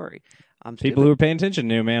happening. Don't worry. I'm stupid. People who were paying attention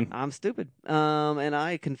knew, man. I'm stupid. And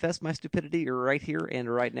I confess my stupidity right here and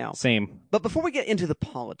right now. Same. But before we get into the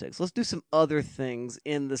politics, let's do some other things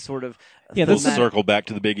in the sort of Yeah, We'll this is- thematic- circle back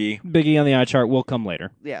to the Big E. Biggie on the eye chart will come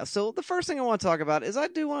later. Yeah, so the first thing I want to talk about is I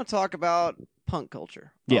do want to talk about punk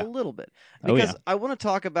culture Yeah. a little bit. Oh, Because yeah. I want to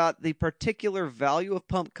talk about the particular value of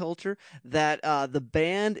punk culture that the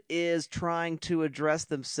band is trying to address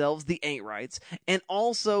themselves, the Ain't Rights, and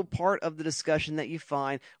also part of the discussion that you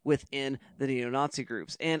find within the neo-Nazi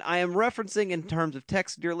groups. And I am referencing in terms of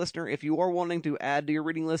text, dear listener, if you are wanting to add to your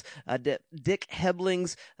reading list, Dick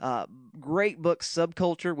Hebling's great book,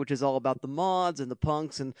 Subculture, which is all about the mods and the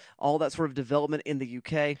punks and all that sort of development in the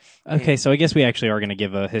UK. Okay, so I guess we actually are going to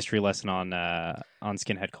give a history lesson on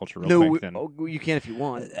skinhead culture real quick then. You can if you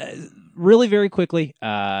want. Really very quickly,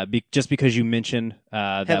 just because you mentioned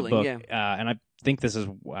that Hebling, book, yeah. and I think this is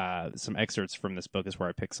some excerpts from this book is where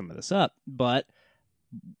I picked some of this up, but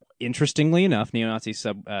interestingly enough, neo-Nazi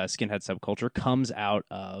skinhead subculture comes out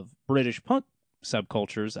of British punk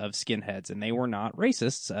subcultures of skinheads, and they were not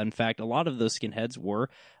racists. In fact, a lot of those skinheads were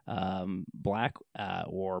black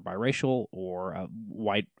or biracial or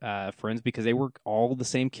white friends, because they were all the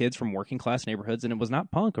same kids from working class neighborhoods, and it was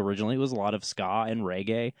not punk originally. It was a lot of ska and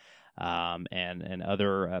reggae. and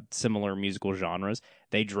other similar musical genres.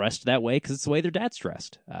 They dressed that way because it's the way their dads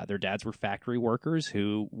dressed. Their dads were factory workers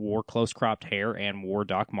who wore close-cropped hair and wore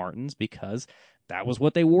Doc Martens because that was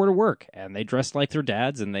what they wore to work. And they dressed like their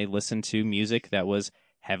dads, and they listened to music that was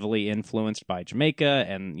heavily influenced by Jamaica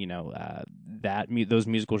and, those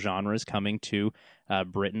musical genres coming to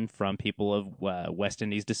Britain from people of West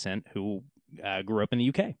Indies descent who grew up in the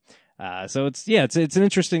UK. So it's an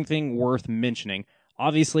interesting thing worth mentioning.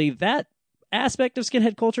 Obviously, that aspect of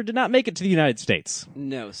skinhead culture did not make it to the United States.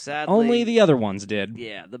 No, sadly. Only the other ones did.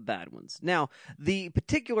 Yeah, the bad ones. Now, the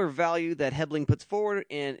particular value that Hebling puts forward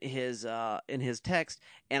in his text,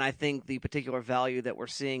 and I think the particular value that we're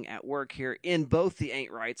seeing at work here in both the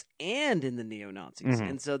Ain't Rights and in the neo-Nazis,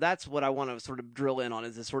 and so that's what I want to sort of drill in on,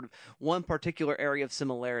 is this sort of one particular area of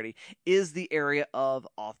similarity is the area of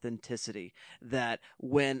authenticity. That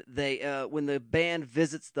when the band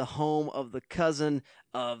visits the home of the cousin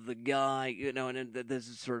of the guy, and there's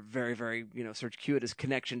a sort of very, very, circuitous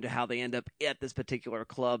connection to how they end up at this particular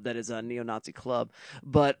club that is a neo-Nazi club.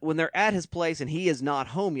 But when they're at his place and he is not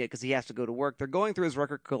home yet because he has to go to work, they're going through his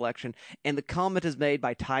record collection, and the comment is made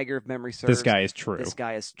by Tiger, if memory serves. This guy is true. This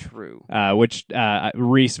guy is true. Which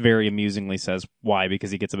Reese very amusingly says, why?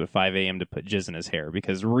 Because he gets up at 5 a.m. to put jizz in his hair.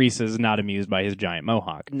 Because Reese is not amused by his giant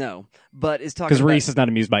mohawk. No, but is talking because Reese is not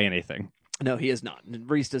amused by anything. No, he is not.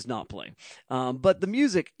 Reese does not play. But the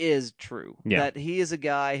music is true. Yeah. That he is a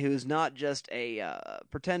guy who's not just a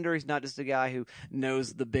pretender. He's not just a guy who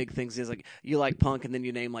knows the big things. He's like, you like punk, and then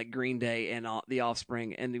you name like Green Day and The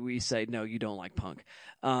Offspring, and we say, no, you don't like punk.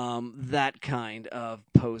 That kind of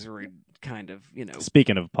posery kind of,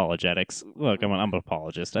 Speaking of apologetics, look, I'm an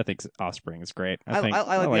apologist. I think Offspring is great. I like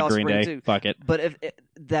like Offspring Green Day. Too. Fuck it. But if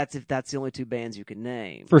that's the only two bands you can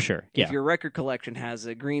name. For sure. Yeah. If your record collection has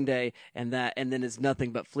a Green Day and then it's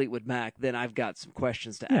nothing but Fleetwood Mac, then I've got some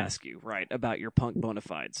questions to ask you, right, about your punk bona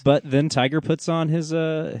fides. But then Tiger puts on his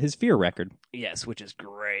Fear record. Yes, which is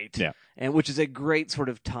great. Yeah. And which is a great sort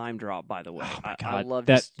of time drop, by the way. Oh my God. I love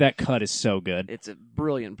that cut is so good. It's a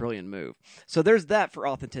brilliant, brilliant move. So there's that for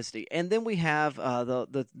authenticity, and then we have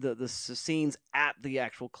the scenes at the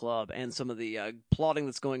actual club and some of the plotting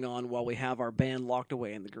that's going on while we have our band locked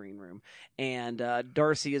away in the green room. And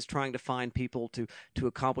Darcy is trying to find people to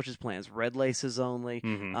accomplish his plans. Red laces only.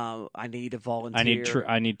 I need a volunteer.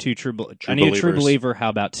 I need two true. True I need believers. a true believer. How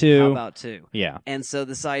about two? How about two? Yeah. And so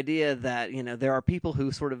this idea that, there are people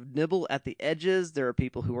who sort of nibble at the edges. There are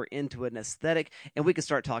people who are into an aesthetic. And we could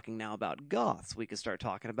start talking now about goths. We could start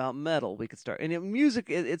talking about metal. We could start... And music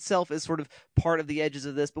itself is sort of part of the edges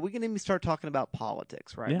of this, but we can even start talking about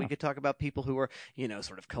politics, right? Yeah. We could talk about people who are,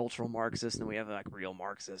 sort of cultural Marxists, and then we have like real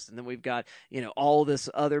Marxists. And then we've got, all this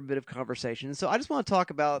other bit of conversation. So I just want to talk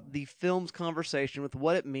about the film's conversation with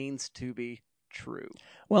what it means to be true.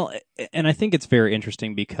 Well, and I think it's very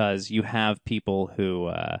interesting because you have people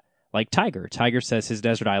who, like Tiger. Tiger says his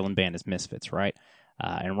Desert Island Band is Misfits, right?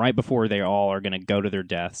 And right before they all are going to go to their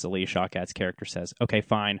deaths, Aaliyah Shawkat's character says, okay,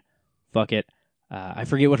 fine, fuck it. I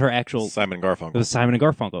forget what her actual... Simon Garfunkel. It was Simon and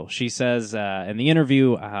Garfunkel. She says in the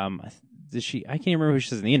interview, I can't remember who she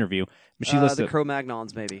says in the interview, but she lists the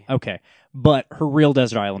Cro-Magnons, maybe. Okay. But her real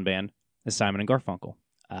Desert Island Band is Simon and Garfunkel.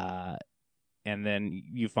 And then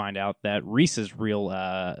you find out that Reese's real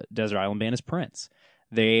Desert Island Band is Prince.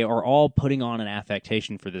 They are all putting on an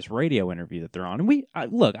affectation for this radio interview that they're on. And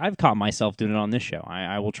look, I've caught myself doing it on this show.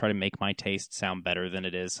 I will try to make my taste sound better than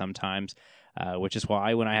it is sometimes, which is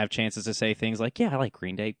why when I have chances to say things like, yeah, I like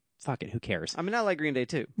Green Day, fuck it, who cares? I mean, I like Green Day,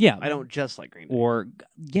 too. Yeah. I don't just like Green Day. Or,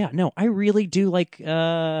 yeah, no, I really do like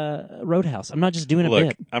Roadhouse. I'm not just doing a Look,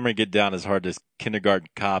 bit. I'm going to get down as hard to Kindergarten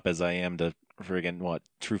Cop as I am to friggin'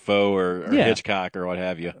 Truffaut or Hitchcock or what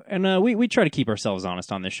have you. And we try to keep ourselves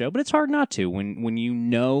honest on this show, but it's hard not to when you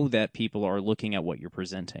know that people are looking at what you're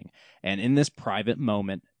presenting. And in this private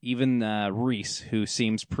moment, even Reese, who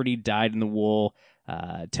seems pretty dyed in the wool,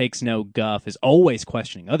 takes no guff, is always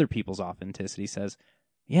questioning other people's authenticity, says,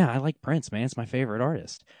 yeah, I like Prince, man. It's my favorite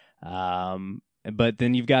artist. But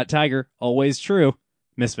then you've got Tiger, always true,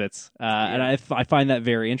 Misfits. And I find that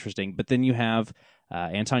very interesting. But then you have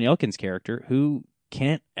Anton Yelkin's character, who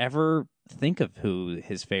can't ever think of who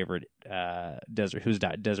his favorite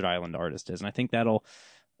desert island artist is. And I think that'll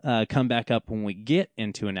come back up when we get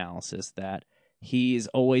into analysis, that he's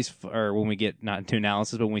always, or when we get not into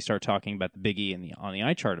analysis, but when we start talking about the Biggie on the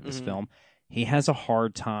eye chart of this film, he has a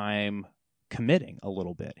hard time committing a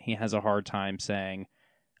little bit. He has a hard time saying,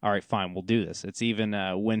 all right, fine, we'll do this. It's even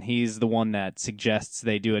when he's the one that suggests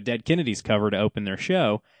they do a Dead Kennedys cover to open their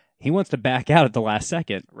show, He wants to back out at the last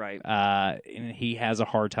second. Right. And he has a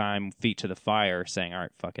hard time, feet to the fire, saying, all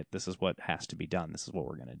right, fuck it. This is what has to be done. This is what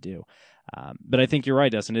we're going to do. But I think you're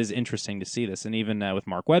right, Dustin. It is interesting to see this. And even with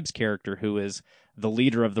Mark Webb's character, who is the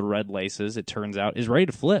leader of the Red Laces, it turns out, is ready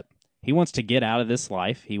to flip. He wants to get out of this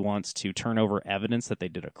life. He wants to turn over evidence that they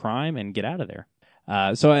did a crime and get out of there.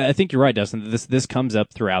 So I think you're right, Dustin. This comes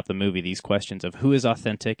up throughout the movie, these questions of who is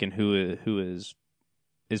authentic and who is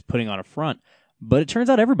putting on a front. But it turns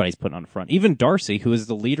out everybody's putting on a front. Even Darcy, who is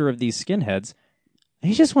the leader of these skinheads,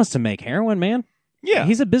 he just wants to make heroin, man. Yeah.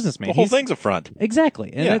 He's a businessman. The whole thing's a front.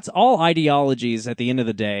 Exactly. And it's all ideologies at the end of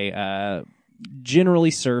the day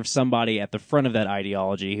generally serve somebody at the front of that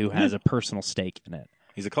ideology who has a personal stake in it.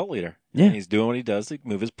 He's a cult leader. Yeah. And he's doing what he does to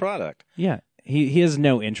move his product. Yeah. He has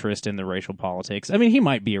no interest in the racial politics. I mean, he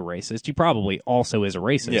might be a racist. He probably also is a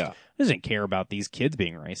racist. Yeah. He doesn't care about these kids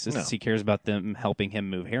being racist. No. He cares about them helping him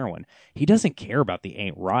move heroin. He doesn't care about the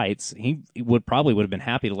ain't rights. He would have been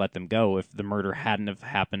happy to let them go if the murder hadn't have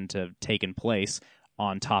happened to have taken place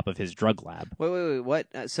on top of his drug lab. Wait, what?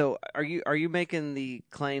 So are you making the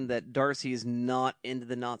claim that Darcy is not into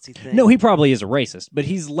the Nazi thing? No, he probably is a racist, but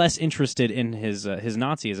he's less interested in his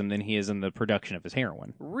Nazism than he is in the production of his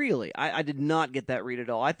heroin. Really? I did not get that read at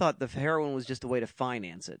all. I thought the heroin was just a way to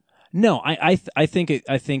finance it. No, I think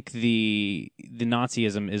the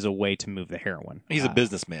Nazism is a way to move the heroin. He's a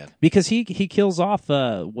businessman. Because he kills off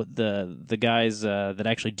what the guys that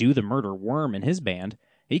actually do the murder, Worm and his band.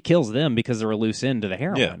 He kills them because they're a loose end to the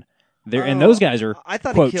heroin. Yeah. And those guys are,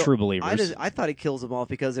 quote, he true believers. I thought he kills them off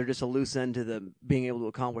because they're just a loose end to them being able to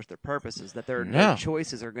accomplish their purposes, that their No.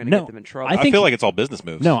 choices are going to get them in trouble. I feel like it's all business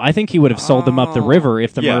moves. No, I think he would have sold them up the river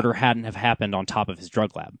if the Yeah. murder hadn't have happened on top of his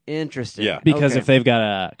drug lab. Interesting. Yeah. Because Okay. if they've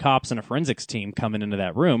got cops and a forensics team coming into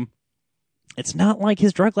that room, it's not like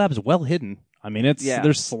his drug lab is well hidden. I mean,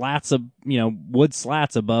 there's slats of wood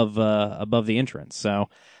slats above the entrance. So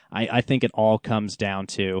I think it all comes down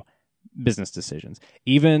to business decisions.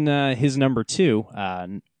 Even his number two,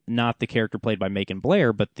 not the character played by Macon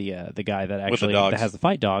Blair, but the guy that actually that has the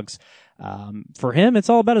fight dogs. For him, it's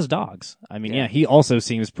all about his dogs. I mean, he also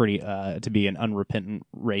seems pretty to be an unrepentant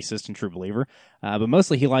racist and true believer, but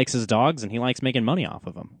mostly he likes his dogs and he likes making money off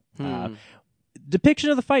of them. Depiction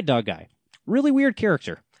of the fight dog guy, really weird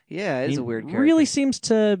character. Yeah, it is a weird character. Really seems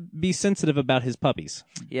to be sensitive about his puppies.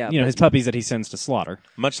 Yeah, his puppies that he sends to slaughter.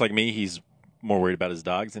 Much like me, he's more worried about his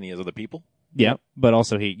dogs than he is other people. Yeah, but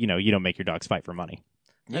also you don't make your dogs fight for money.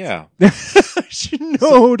 Yeah.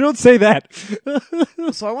 No, don't say that.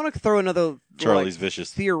 So I want to throw another Charlie's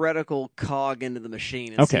vicious. theoretical cog into the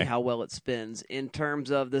machine and see Okay. how well it spins in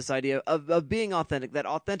terms of this idea of being authentic. That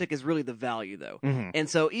authentic is really the value, though. And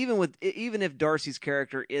so even if Darcy's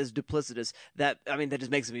character is duplicitous, that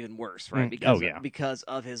just makes him even worse, right? Because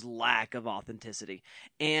of his lack of authenticity.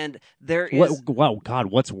 And there is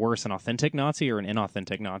God, what's worse, an authentic Nazi or an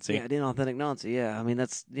inauthentic Nazi? an inauthentic Nazi. Yeah, I mean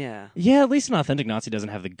that's Yeah, at least an authentic Nazi doesn't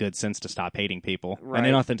have the good sense to stop hating people. Right.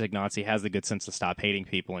 An inauthentic Nazi has the good sense to stop hating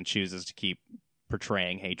people and chooses to keep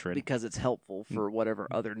portraying hatred. because it's helpful for whatever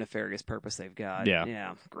other nefarious purpose they've got. Yeah.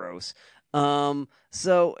 Yeah, gross.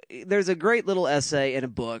 So there's a great little essay in a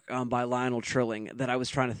book by Lionel Trilling that I was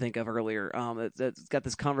trying to think of earlier. It's got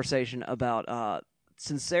this conversation about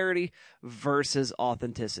sincerity versus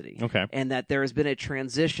authenticity. Okay. And that there has been a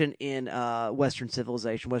transition in Western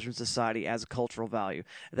civilization, Western society as a cultural value.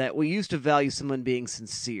 That we used to value someone being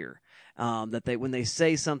sincere. That when they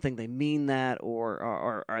say something, they mean that,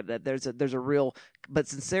 or that there's a real. But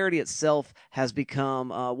sincerity itself has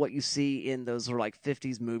become what you see in those sort of like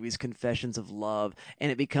 50s movies, confessions of love,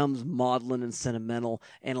 and it becomes maudlin and sentimental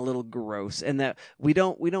and a little gross. And that we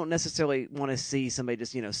don't necessarily want to see somebody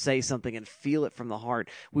just say something and feel it from the heart.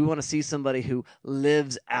 We want to see somebody who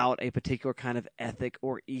lives out a particular kind of ethic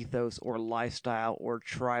or ethos or lifestyle or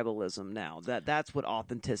tribalism. Now that's what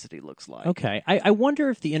authenticity looks like. Okay. I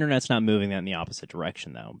wonder if the internet's not moving that in the opposite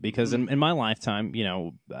direction, though. Because in my lifetime,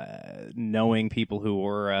 knowing people who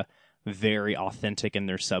were very authentic in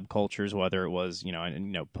their subcultures, whether it was,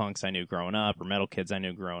 punks I knew growing up, or metal kids I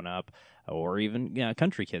knew growing up, or even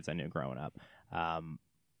country kids I knew growing up.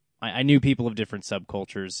 I knew people of different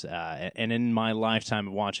subcultures, and in my lifetime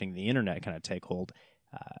of watching the internet kind of take hold,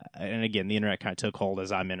 and again, the internet kind of took hold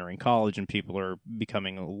as I'm entering college, and people are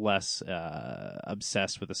becoming less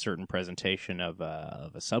obsessed with a certain presentation of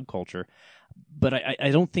a subculture. But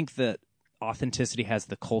I don't think that authenticity has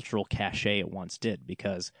the cultural cachet it once did,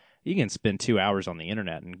 because you can spend 2 hours on the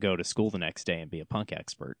internet and go to school the next day and be a punk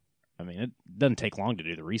expert. I mean, it doesn't take long to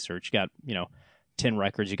do the research. You got 10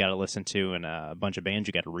 records you got to listen to and a bunch of bands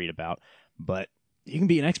you got to read about. But you can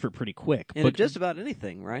be an expert pretty quick. And but just about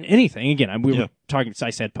anything, right? anything. Again, we Yeah. were talking. I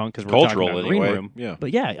said punk because we're talking Cultural about anyway. Green Room. Yeah.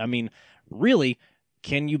 But yeah, I mean, really,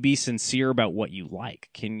 can you be sincere about what you like?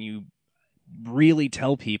 Can you really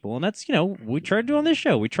tell people? And that's we try to do on this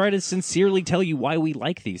show. We try to sincerely tell you why we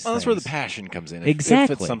like these. Well, things. that's where the passion comes in. If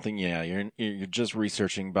Exactly. it's something, you're just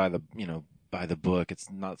researching by the by the book.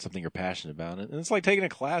 It's not something you're passionate about. And it's like taking a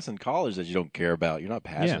class in college that you don't care about. You're not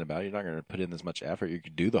passionate about. You're not going to put in this much effort. You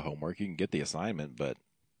can do the homework. You can get the assignment, but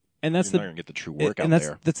And that's you're not going to get the true work out and that's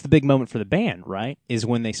there. that's the big moment for the band, right? Is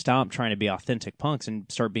when they stop trying to be authentic punks and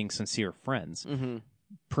start being sincere friends. Mm-hmm.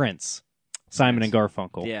 Prince, Simon and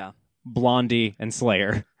Garfunkel, Yeah. Blondie, and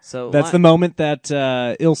Slayer. So That's the moment that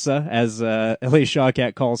Ilsa, as L.A.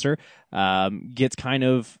 Shawkat calls her, gets kind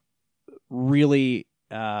of really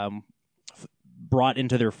brought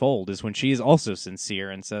into their fold. Is when she is also sincere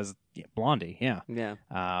and says, "Blondie, yeah."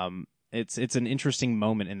 Yeah. It's an interesting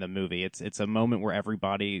moment in the movie. It's a moment where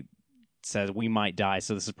everybody says we might die,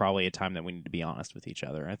 so this is probably a time that we need to be honest with each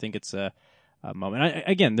other. I think it's a moment.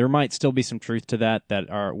 Again, there might still be some truth to that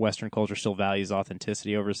our Western culture still values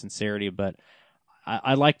authenticity over sincerity, but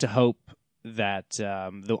I like to hope that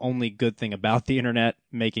the only good thing about the internet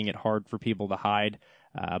making it hard for people to hide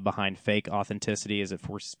behind fake authenticity is it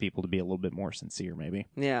forces people to be a little bit more sincere, maybe.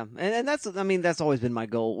 Yeah, and that's always been my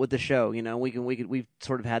goal with the show. We've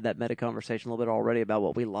sort of had that meta conversation a little bit already about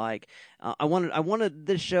what we like. I wanted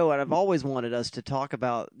this show, and I've always wanted us to talk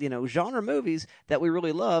about genre movies that we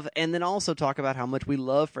really love, and then also talk about how much we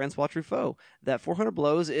love Francois Truffaut. That 400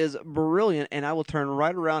 Blows is brilliant, and I will turn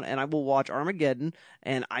right around and I will watch Armageddon,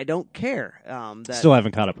 and I don't care. Still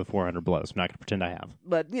haven't caught up with 400 Blows. I'm not going to pretend I have.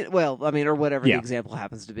 But or whatever Yeah. the example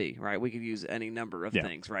happens to be, right? We could use any number of Yeah.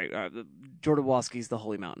 things, right? Jodorowsky's The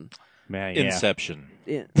Holy Mountain. Man, yeah. Inception.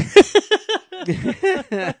 Yeah.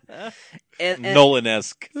 and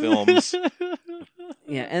Nolan-esque films.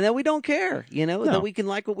 yeah, and then we don't care, No. that we can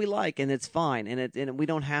like what we like, and it's fine, and we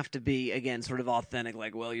don't have to be again sort of authentic.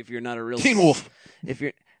 Like, well, if you're not a real Teen Wolf. if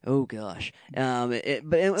you're oh gosh,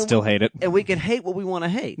 Still hate it. and we can hate what we want to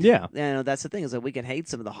hate. Yeah. That's the thing is that we can hate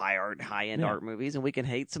some of the high end Yeah. art movies, and we can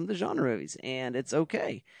hate some of the genre movies, and it's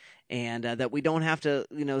okay. And that we don't have to,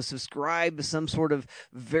 subscribe to some sort of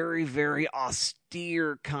very, very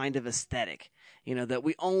austere kind of aesthetic. That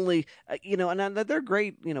we only, and there are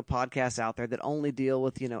great, podcasts out there that only deal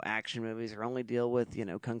with, action movies, or only deal with,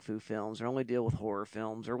 kung fu films, or only deal with horror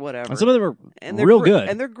films, or whatever. And some of them are they're real great, good.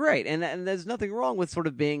 and they're great, and there's nothing wrong with sort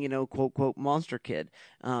of being, quote quote monster kid,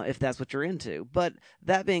 if that's what you're into. But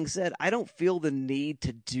that being said, I don't feel the need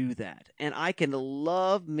to do that, and I can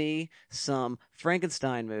love me some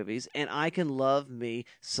Frankenstein movies, and I can love me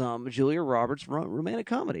some Julia Roberts romantic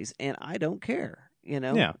comedies, and I don't care.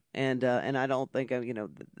 Yeah. And I don't think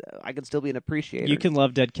I can still be an appreciator. You can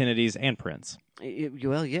love Dead Kennedys and Prince.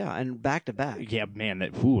 Well, yeah, and back to back. Yeah, man,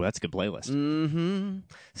 that's a good playlist. Mm-hmm.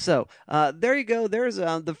 So there you go. There's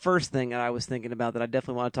the first thing that I was thinking about that I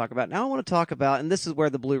definitely want to talk about. Now I want to talk about, and this is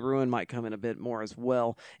where the Blue Ruin might come in a bit more as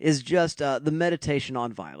well, is just the meditation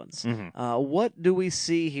on violence. Mm-hmm. What do we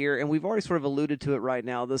see here? And we've already sort of alluded to it right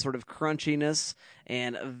now, the sort of crunchiness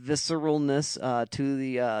and visceralness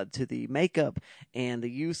to the makeup and the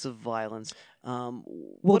use of violence.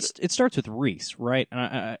 Well, it starts with Reese, right?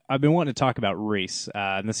 And I've been wanting to talk about Reese,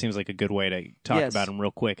 and this seems like a good way to talk Yes. about him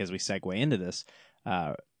real quick as we segue into this.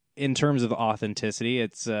 In terms of authenticity,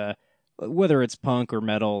 it's whether it's punk or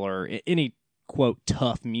metal or any, quote,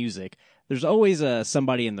 tough music, there's always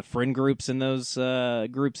somebody in the friend groups in those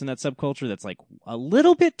groups in that subculture that's like a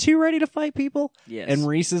little bit too ready to fight people. Yes. And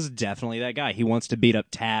Reese is definitely that guy. He wants to beat up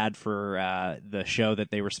Tad for the show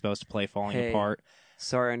that they were supposed to play Falling Hey. Apart.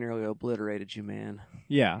 Sorry, I nearly obliterated you, man.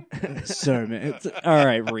 Yeah. Sorry, man. All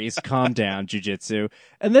right, Reese, calm down, jujitsu.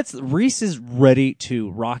 And Reese is ready to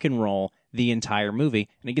rock and roll the entire movie,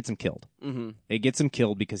 and it gets him killed. Mm-hmm. It gets him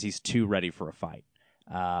killed because he's too ready for a fight.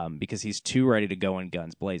 Because he's too ready to go in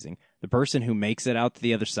guns blazing. The person who makes it out to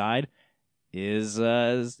the other side is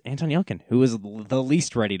Anton Yelkin, who is the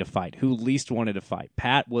least ready to fight, who least wanted to fight.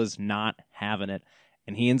 Pat was not having it,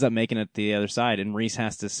 and he ends up making it to the other side, and Reese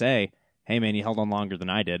has to say, hey, man, you held on longer than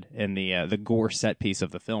I did. In the gore set piece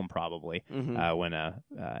of the film, probably, when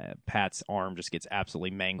Pat's arm just gets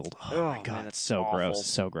absolutely mangled. Oh, my God, man, it's so awful. gross,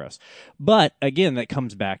 so gross. But, again, that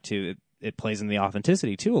comes back to, it plays in the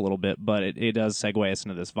authenticity, too, a little bit, but it does segue us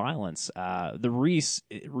into this violence. Reese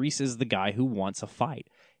is the guy who wants a fight.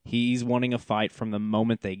 He's wanting a fight from the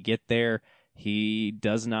moment they get there. He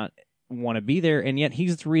does not want to be there, and yet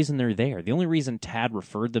he's the reason they're there. The only reason Tad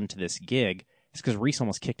referred them to this gig is because Reese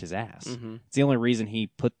almost kicked his ass. Mm-hmm. It's the only reason he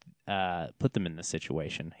put them in this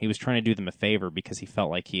situation. He was trying to do them a favor because he felt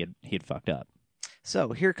like he had fucked up.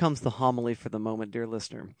 So here comes the homily for the moment, dear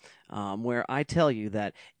listener, where I tell you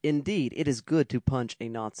that indeed it is good to punch a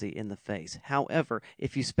Nazi in the face. However,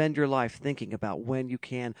 if you spend your life thinking about when you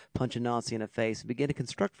can punch a Nazi in the face and begin to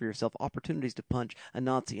construct for yourself opportunities to punch a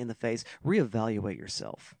Nazi in the face, reevaluate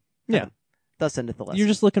yourself. Yeah. Thus endeth the lesson. You're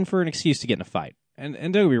just looking for an excuse to get in a fight. And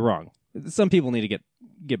don't get me wrong. Some people need to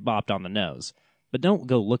get bopped on the nose. But don't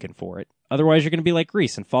go looking for it. Otherwise, you're going to be like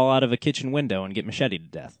Grease and fall out of a kitchen window and get macheted to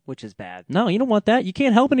death. Which is bad. No, you don't want that. You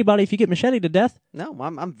can't help anybody if you get macheted to death. No,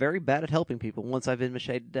 I'm very bad at helping people once I've been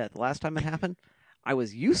macheted to death. The last time it happened, I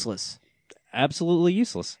was useless. Absolutely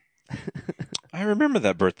useless. I remember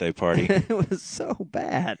that birthday party. It was so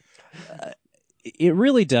bad. It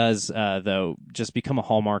really does, though, just become a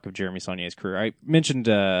hallmark of Jeremy Saulnier's career. I mentioned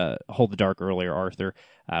Hold the Dark earlier, Arthur.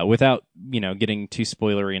 Without getting too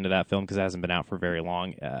spoilery into that film because it hasn't been out for very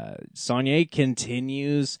long, Saulnier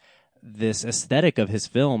continues this aesthetic of his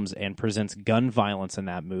films and presents gun violence in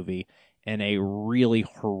that movie in a really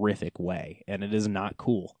horrific way, and it is not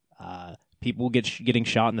cool. People getting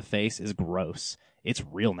shot in the face is gross. It's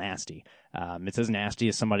real nasty. It's as nasty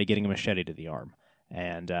as somebody getting a machete to the arm.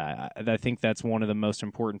 And I think that's one of the most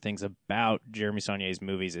important things about Jeremy Saulnier's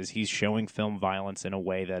movies is he's showing film violence in a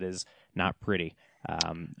way that is not pretty.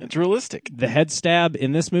 It's realistic. The head stab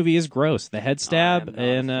in this movie is gross. The head stab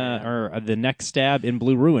or the neck stab in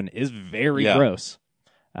Blue Ruin is very gross.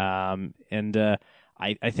 And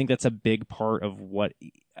I think that's a big part of what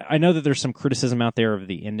I know that there's some criticism out there of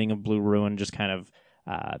the ending of Blue Ruin, just kind of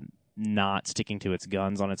not sticking to its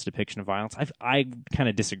guns on its depiction of violence. I kind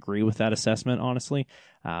of disagree with that assessment, honestly.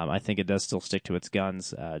 I think it does still stick to its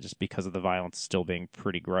guns just because of the violence still being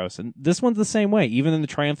pretty gross. And this one's the same way. Even in the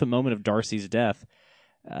triumphant moment of Darcy's death,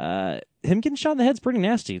 him getting shot in the head's pretty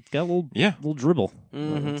nasty. It's got a little dribble.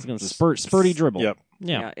 Mm-hmm. It's going to spurty dribble. Yep.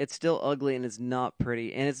 Yeah. It's still ugly and it's not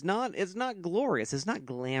pretty. And it's not glorious. It's not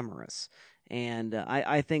glamorous. And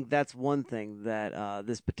I think that's one thing that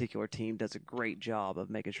this particular team does a great job of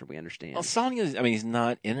making sure we understand. Well, Saulnier, he's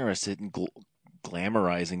not interested in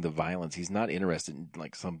glamorizing the violence. He's not interested in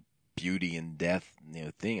like some beauty and death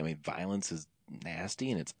thing. Violence is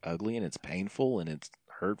nasty and it's ugly and it's painful and it's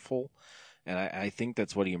hurtful. And I think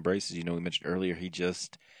that's what he embraces. We mentioned earlier,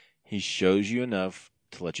 he shows you enough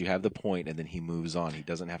to let you have the point, and then he moves on. He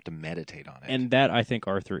doesn't have to meditate on it. And that, I think,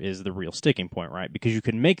 Arthur, is the real sticking point, right? Because you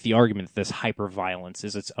can make the argument that this hyper-violence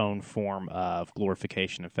is its own form of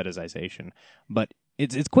glorification and fetishization, but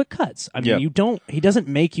it's quick cuts. He doesn't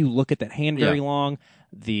make you look at that hand very long.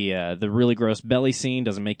 The really gross belly scene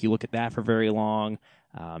doesn't make you look at that for very long.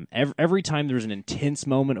 Every time there's an intense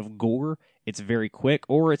moment of gore, it's very quick,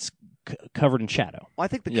 or it's covered in shadow. Well, I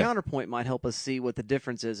think the counterpoint might help us see what the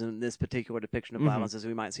difference is in this particular depiction of violence as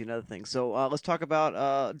we might see in other things. So let's talk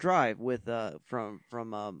about Drive with from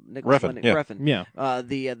Nicholas Refn. Yeah.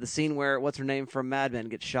 The scene where what's her name from Mad Men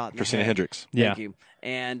gets shot in Christina the head. Hendricks. Thank you.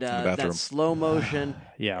 And that slow motion,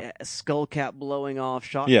 skull cap blowing off,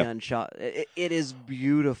 shotgun shot. It is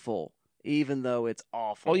beautiful. Even though it's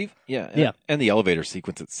awful. And the elevator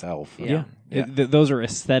sequence itself. Those are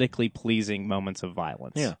aesthetically pleasing moments of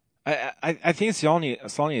violence. Yeah. I think Saulnier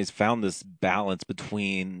has found this balance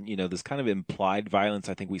between, this kind of implied violence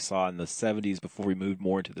I think we saw in the 70s before we moved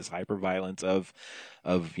more into this hyper violence of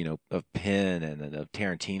Penn and of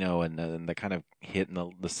Tarantino and the kind of hit in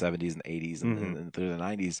the 70s and 80s and through the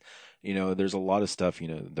 90s. There's a lot of stuff,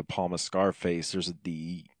 the Palma Scarface, there's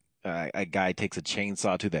a guy takes a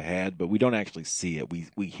chainsaw to the head, but we don't actually see it.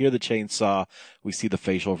 We hear the chainsaw, we see the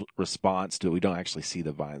facial response to it, we don't actually see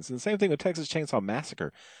the violence. And the same thing with Texas Chainsaw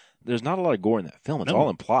Massacre. There's not a lot of gore in that film. It's all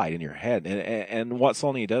implied in your head. And what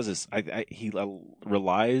Saulnier does is he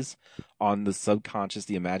relies on the subconscious,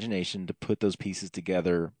 the imagination, to put those pieces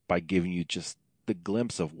together by giving you just the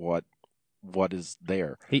glimpse of what is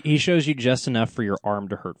there. He shows you just enough for your arm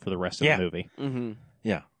to hurt for the rest of the movie. Mm-hmm.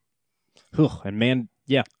 Yeah. And man,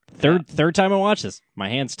 third time I watch this, my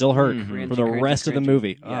hand still hurt for the rest of the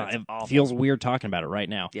movie. It feels weird talking about it right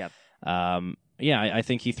now. I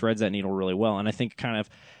think he threads that needle really well, and I think kind of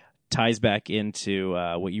ties back into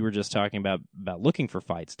what you were just talking about looking for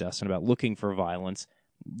fights, Dustin, about looking for violence.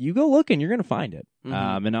 You go looking, you're going to find it.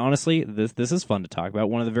 And honestly, this is fun to talk about.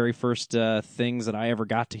 One of the very first things that I ever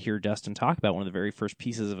got to hear Dustin talk about, one of the very first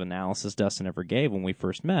pieces of analysis Dustin ever gave when we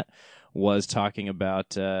first met, was talking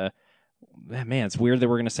about... man, it's weird that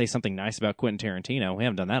we're going to say something nice about Quentin Tarantino. We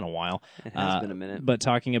haven't done that in a while. It has been a minute. But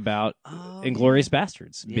talking about Inglourious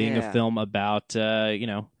Bastards being a film about,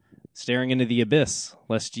 staring into the abyss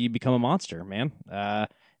lest you become a monster, man. If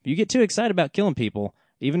you get too excited about killing people,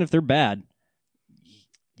 even if they're bad,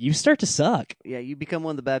 you start to suck. Yeah, you become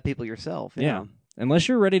one of the bad people yourself. Yeah. unless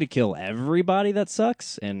you're ready to kill everybody that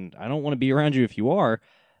sucks, and I don't want to be around you if you are,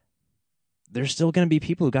 there's still going to be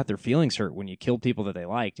people who got their feelings hurt when you killed people that they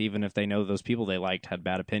liked, even if they know those people they liked had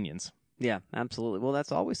bad opinions. Yeah, absolutely. Well,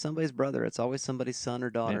 that's always somebody's brother. It's always somebody's son or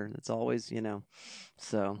daughter. Yeah. It's always,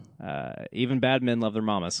 so. Even bad men love their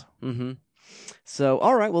mamas. Mm-hmm. So,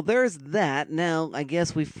 all right, well, there's that. Now, I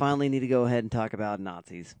guess we finally need to go ahead and talk about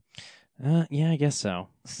Nazis. Yeah, I guess so.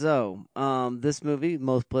 So, this movie,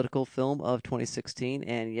 most political film of 2016,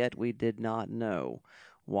 and yet we did not know.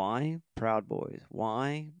 Why? Proud Boys.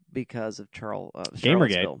 Why? Because of Gamergate.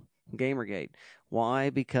 Charlottesville. Gamergate.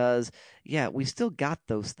 Why? Because, we still got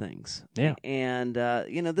those things. Yeah. And,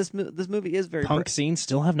 this movie is very... Punk scenes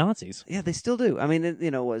still have Nazis. Yeah, they still do. I mean,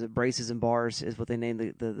 was it braces and bars is what they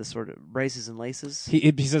named the sort of braces and laces?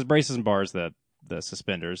 He says braces and bars, the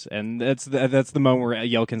suspenders, and that's the moment where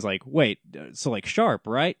Yelkin's like, wait, so like Sharp,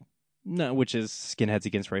 right? No, which is Skinheads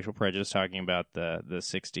Against Racial Prejudice, talking about the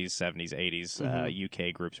 60s, 70s, 80s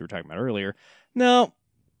UK groups we were talking about earlier. No,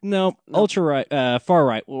 ultra right, far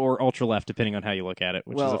right, or ultra left, depending on how you look at it,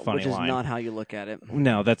 which is a funny line. Which is not how you look at it.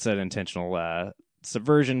 No, that's an intentional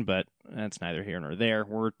subversion, but that's neither here nor there.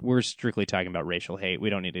 We're strictly talking about racial hate. We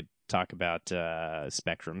don't need to talk about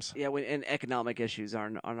spectrums. Yeah, and economic issues are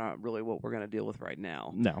not really what we're going to deal with right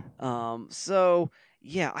now. No. So,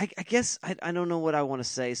 yeah, I guess I don't know what I want to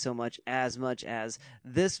say so much as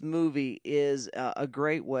this movie is a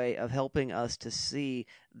great way of helping us to see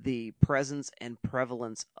the presence and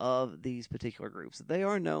prevalence of these particular groups. That they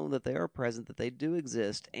are known, that they are present, that they do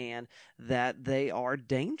exist, and that they are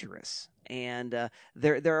dangerous. And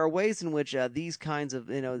there are ways in which these kinds of,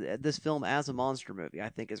 this film as a monster movie, I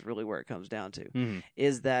think is really where it comes down to,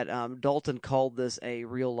 is that Dalton called this a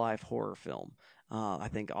real-life horror film. I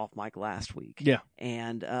think off mic last week. Yeah.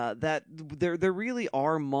 And that there really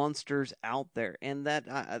are monsters out there, and that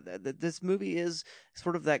this movie is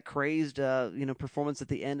sort of that crazed performance at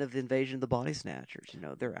the end of Invasion of the Body Snatchers.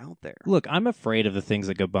 They're out there. Look, I'm afraid of the things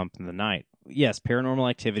that go bump in the night. Yes, Paranormal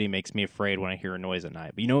Activity makes me afraid when I hear a noise at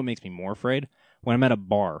night. But you know what makes me more afraid? When I'm at a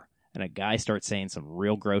bar and a guy starts saying some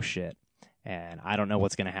real gross shit, and I don't know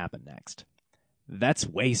what's going to happen next. That's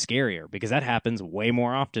way scarier, because that happens way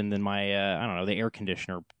more often than my, the air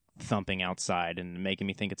conditioner thumping outside and making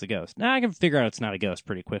me think it's a ghost. Now, I can figure out it's not a ghost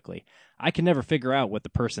pretty quickly. I can never figure out what the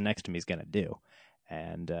person next to me is going to do.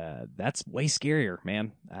 And that's way scarier,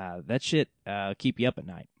 man. That shit keep you up at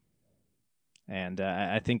night. And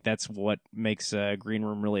I think that's what makes Green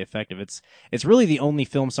Room really effective. It's really the only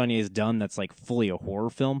film Saulnier has done that's like fully a horror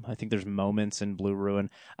film. I think there's moments in Blue Ruin.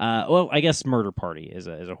 I guess Murder Party is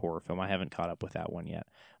a horror film. I haven't caught up with that one yet.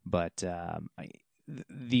 But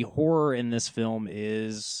the horror in this film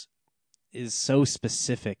is so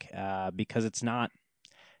specific because it's not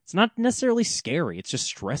necessarily scary. It's just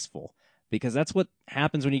stressful, because that's what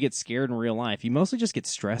happens when you get scared in real life. You mostly just get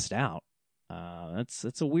stressed out.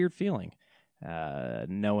 That's a weird feeling.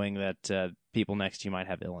 Knowing that people next to you might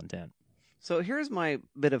have ill intent. So here's my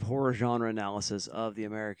bit of horror genre analysis of the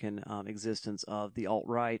American existence of the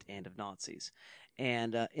alt-right and of Nazis.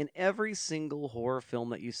 And in every single horror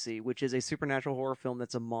film that you see, which is a supernatural horror film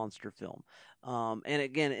that's a monster film, and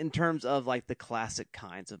again, in terms of like the classic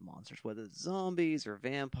kinds of monsters, whether it's zombies or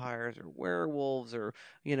vampires or werewolves or,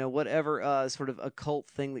 whatever sort of occult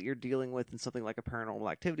thing that you're dealing with in something like a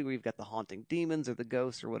Paranormal Activity, where you've got the haunting demons or the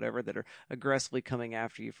ghosts or whatever that are aggressively coming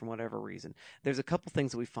after you from whatever reason. There's a couple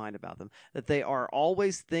things that we find about them, that they are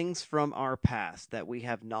always things from our past that we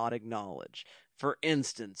have not acknowledged. For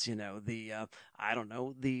instance, the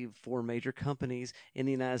four major companies in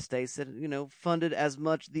the United States that, funded as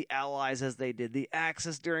much the Allies as they did, the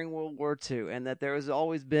Axis during World War II, and that there has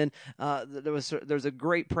always been, there's a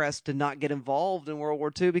great press to not get involved in World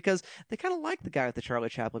War II because they kind of liked the guy with the Charlie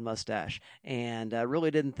Chaplin mustache, and really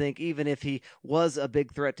didn't think even if he was a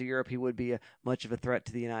big threat to Europe, he would be much of a threat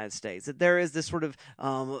to the United States. That there is this sort of,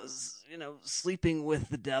 sleeping with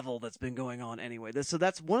the devil that's been going on anyway. So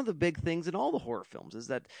that's one of the big things in all the horror films, is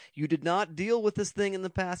that you did not deal with this thing in the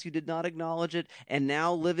past, you did not acknowledge it, and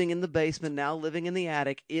now living in the basement, now living in the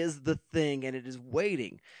attic is the thing, and it is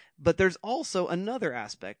waiting. But there's also another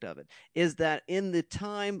aspect of it, is that in the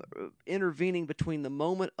time intervening between the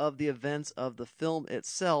moment of the events of the film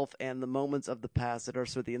itself and the moments of the past that are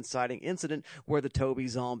sort of the inciting incident where the Toby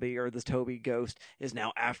zombie or the Toby ghost is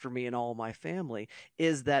now after me and all my family,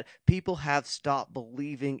 is that people have stopped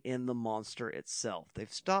believing in the monster itself.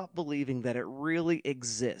 They've stopped believing that it really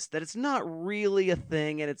exists, that it's not really a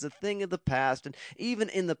thing and it's a thing of the past. And even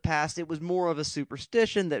in the past, it was more of a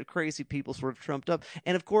superstition that crazy people sort of trumped up.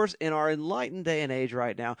 And of course, course, in our enlightened day and age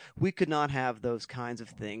right now, we could not have those kinds of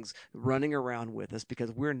things running around with us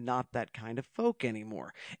because we're not that kind of folk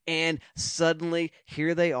anymore. And suddenly,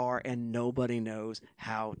 here they are, and nobody knows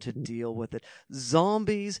how to deal with it.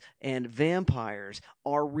 Zombies and vampires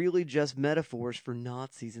are really just metaphors for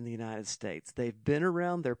Nazis in the United States. They've been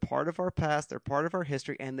around, they're part of our past, they're part of our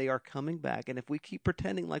history, and they are coming back. And if we keep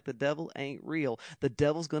pretending like the devil ain't real, the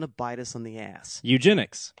devil's going to bite us on the ass.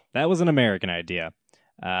 Eugenics. That was an American idea.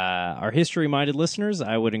 Our history-minded listeners,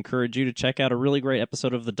 I would encourage you to check out a really great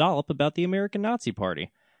episode of The Dollop about the American Nazi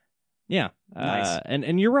Party. Yeah, Nice.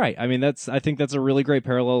 And you're right. I mean, I think that's a really great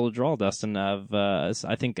parallel to draw, Dustin. I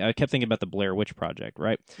think I kept thinking about the Blair Witch Project,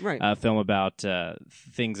 right? Right. A film about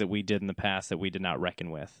things that we did in the past that we did not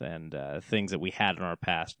reckon with, and things that we had in our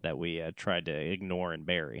past that we tried to ignore and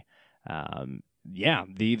bury. Yeah,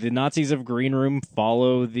 the Nazis of Green Room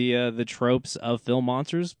follow the tropes of film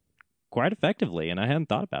monsters quite effectively, and I hadn't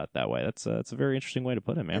thought about it that way. That's a very interesting way to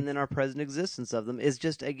put it, man. And then our present existence of them is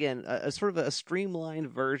just, again, a sort of a streamlined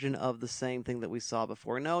version of the same thing that we saw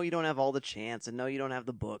before. No, you don't have all the chance, and no, you don't have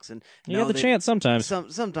the books, and You have the chance sometimes.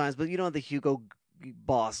 Sometimes, but you don't have the Hugo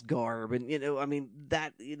Boss garb, and I mean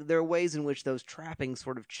that there are ways in which those trappings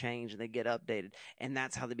sort of change and they get updated, and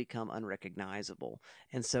that's how they become unrecognizable.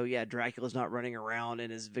 And so, yeah, Dracula's not running around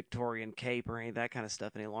in his Victorian cape or any of that kind of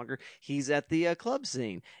stuff any longer. He's at the club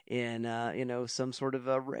scene in some sort of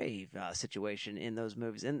a rave situation in those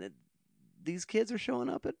movies, and these kids are showing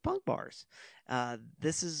up at punk bars.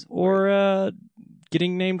 This is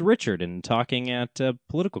Getting named Richard and talking at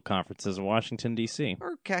political conferences in Washington, D.C.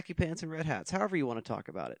 or khaki pants and red hats, however you want to talk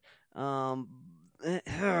about it.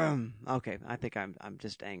 Okay, I think I'm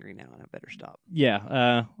just angry now, and I better stop.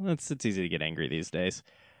 Yeah, it's easy to get angry these days.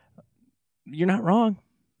 You're not wrong.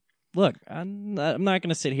 Look, I'm not going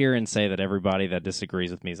to sit here and say that everybody that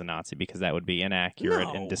disagrees with me is a Nazi, because that would be inaccurate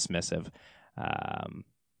No. and dismissive.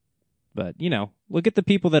 But, look at the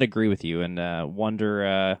people that agree with you and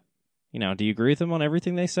wonder, do you agree with them on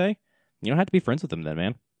everything they say? You don't have to be friends with them then,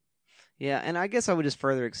 man. Yeah, and I guess I would just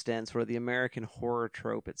further extend sort of the American horror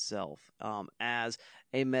trope itself as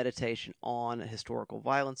a meditation on historical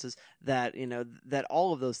violences that, that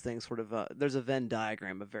all of those things sort of, there's a Venn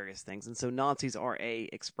diagram of various things. And so Nazis are a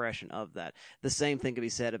expression of that. The same thing could be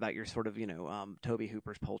said about your sort of, Toby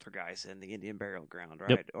Hooper's Poltergeist and the Indian Burial Ground, right?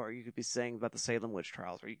 Yep. Or you could be saying about the Salem witch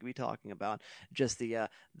trials, or you could be talking about just the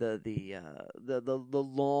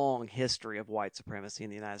long history of white supremacy in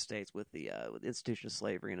the United States with the institution of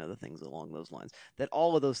slavery and other things along those lines. That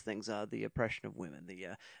all of those things, the oppression of women,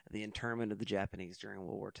 the internment of the Japanese during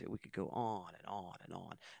World War II, we could go on and on and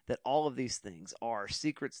on. That all of these things are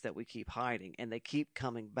secrets that we keep hiding, and they keep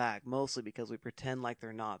coming back, mostly because we pretend like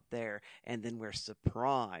they're not there, and then we're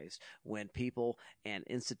surprised when people and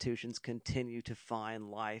institutions continue to find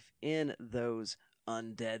life in those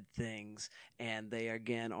undead things, and they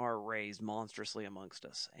again are raised monstrously amongst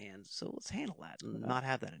us. And so let's handle that and not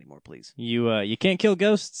have that anymore, please. You can't kill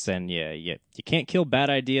ghosts, and you can't kill bad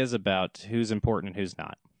ideas about who's important and who's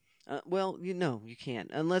not. Well, you can't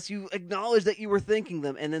unless you acknowledge that you were thinking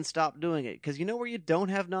them and then stop doing it. Because you know where you don't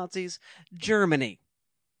have Nazis? Germany.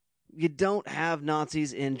 You don't have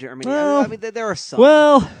Nazis in Germany. Well, I mean, there are some.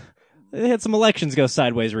 Well, they had some elections go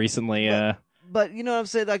sideways recently. But you know what I'm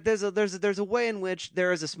saying? Like there's a way in which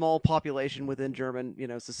there is a small population within German,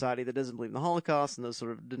 society that doesn't believe in the Holocaust and those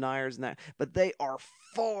sort of deniers and that. But they are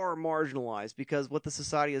far marginalized because what the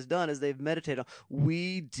society has done is they've meditated on,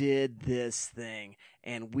 we did this thing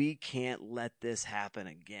and we can't let this happen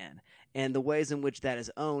again. And the ways in which that is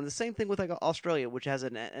owned, the same thing with like Australia, which has a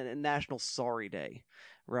national sorry day.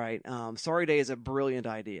 Right. Sorry Day is a brilliant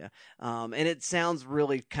idea. And it sounds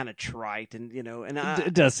really kind of trite and,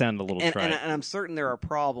 it does sound a little trite. And I'm certain there are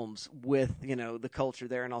problems with, the culture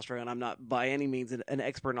there in Australia. And I'm not by any means an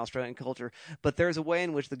expert in Australian culture, but there's a way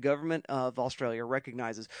in which the government of Australia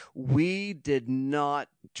recognizes we did not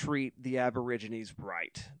treat the Aborigines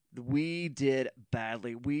right. We did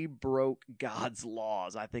badly. We broke God's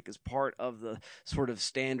laws, I think, is part of the sort of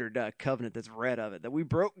standard covenant that's read of it, that we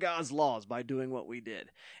broke God's laws by doing what we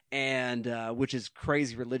did, and which is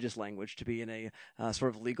crazy religious language to be in a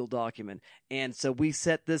sort of legal document. And so we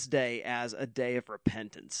set this day as a day of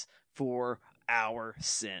repentance for our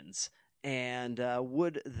sins. And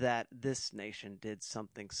would that this nation did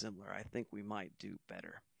something similar. I think we might do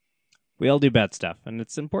better. We all do bad stuff, and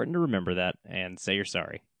it's important to remember that and say you're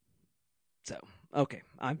sorry. So, okay,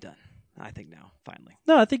 I'm done. I think now, finally.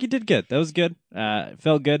 No, I think you did good. That was good. It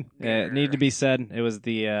felt good. It needed to be said. It was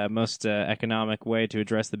the most economic way to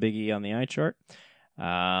address the Big E on the eye chart.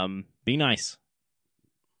 Be nice.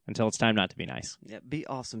 until it's time not to be nice. Yeah, be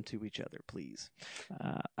awesome to each other, please.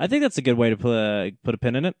 I think that's a good way to put a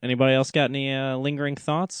pin in it. Anybody else got any lingering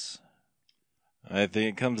thoughts? I think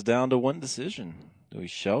it comes down to one decision. Do we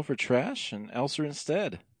shelf or trash and Elser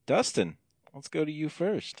instead? Dustin, let's go to you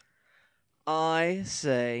first. I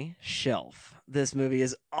say shelf. This movie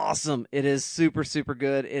is awesome. It is super, super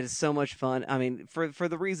good. It is so much fun. I mean, for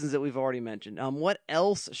the reasons that we've already mentioned. What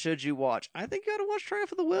else should you watch? I think you got to watch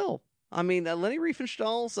Triumph of the Will. I mean, Leni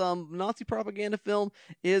Riefenstahl's Nazi propaganda film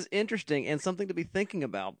is interesting and something to be thinking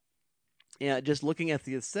about. Yeah, just looking at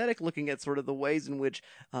the aesthetic, looking at sort of the ways in which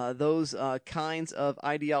those kinds of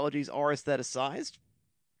ideologies are aestheticized,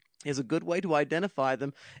 is a good way to identify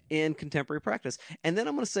them in contemporary practice. And then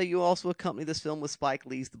I'm going to say you also accompany this film with Spike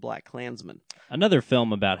Lee's The Black Klansman. Another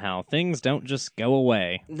film about how things don't just go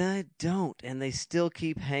away. They don't, and they still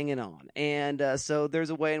keep hanging on. And so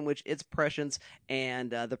there's a way in which its prescience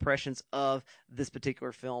and the prescience of this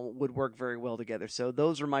particular film would work very well together. So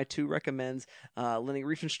those are my two recommends. Leni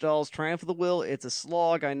Riefenstahl's Triumph of the Will. It's a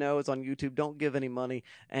slog. I know it's on YouTube. Don't give any money,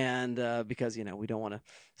 and because we don't want to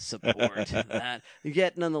support that.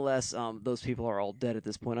 Yet nonetheless, those people are all dead at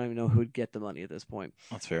this point. I don't even know who'd get the money at this point.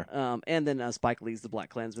 That's fair. And then Spike Lee's The Black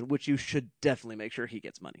Klansman, which you should definitely make sure he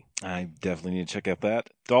gets money. I definitely need to check out that.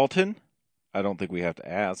 Dalton, I don't think we have to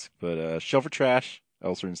ask, but shelf or trash,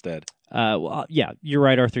 Elser instead. Well, yeah, you're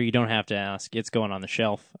right, Arthur. You don't have to ask. It's going on the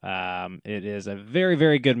shelf. It is a very,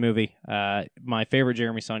 very good movie. My favorite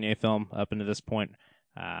Jeremy Saulnier film up until this point.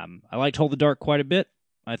 I liked Hold the Dark quite a bit.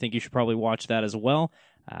 I think you should probably watch that as well.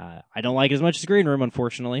 I don't like it as much as Green Room,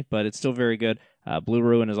 unfortunately, but it's still very good. Blue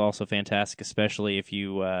Ruin is also fantastic, especially if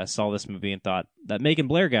you saw this movie and thought, that Macon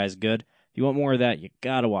Blair guy's good. If you want more of that, you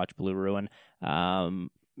gotta watch Blue Ruin.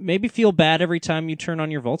 Maybe feel bad every time you turn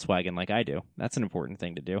on your Volkswagen like I do. That's an important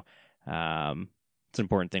thing to do. It's an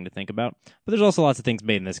important thing to think about. But there's also lots of things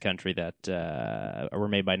made in this country that were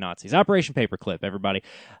made by Nazis. Operation Paperclip, everybody.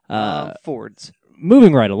 Fords.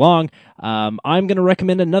 Moving right along, I'm going to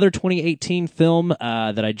recommend another 2018 film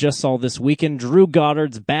that I just saw this weekend, Drew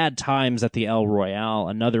Goddard's Bad Times at the El Royale,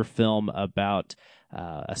 another film about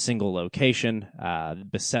a single location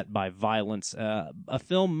beset by violence, a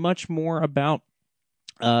film much more about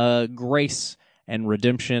grace and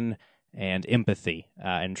redemption and empathy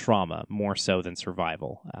and trauma, more so than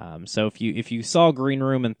survival. So if you saw Green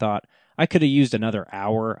Room and thought, I could have used another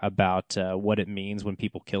hour about what it means when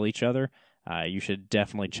people kill each other, you should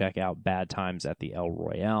definitely check out Bad Times at the El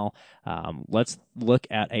Royale. Let's look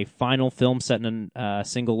at a final film set in a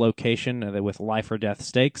single location with life or death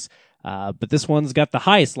stakes. But this one's got the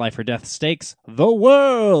highest life or death stakes, The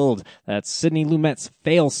World. That's Sidney Lumet's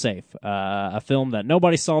Failsafe, a film that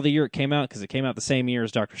nobody saw the year it came out because it came out the same year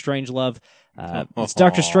as Dr. Strangelove. It's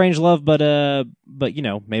Dr. Strangelove, but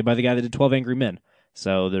made by the guy that did 12 Angry Men.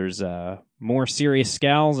 So there's more serious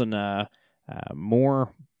scowls and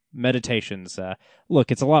more meditations.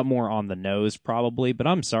 Look, it's a lot more on the nose probably, but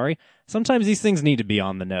I'm sorry. Sometimes these things need to be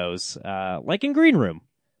on the nose, like in Green Room.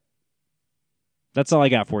 That's all I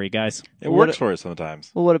got for you guys. It works for us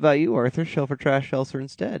sometimes. Well, what about you, Arthur? Shelf or trash, Elser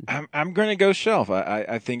instead? I'm going to go shelf.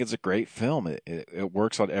 I think it's a great film. It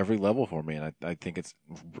works on every level for me, and I think it's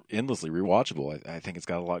endlessly rewatchable. I think it's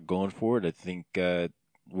got a lot going for it. I think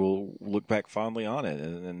we'll look back fondly on it,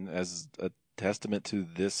 and as a testament to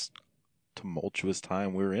this tumultuous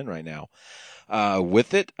time we're in right now.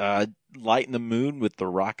 With it, Lighten the Mood with The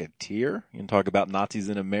Rocketeer. You can talk about Nazis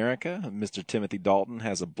in America. Mr. Timothy Dalton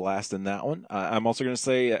has a blast in that one. I'm also going to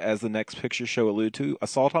say, as the next picture show alluded to,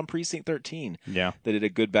 Assault on Precinct 13. Yeah. They did a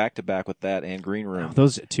good back-to-back with that and Green Room. Oh,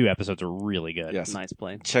 those two episodes are really good. Yes. Nice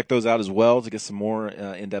play. Check those out as well to get some more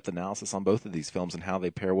in-depth analysis on both of these films and how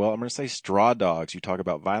they pair well. I'm going to say Straw Dogs. You talk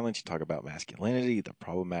about violence, you talk about masculinity, the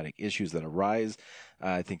problematic issues that arise.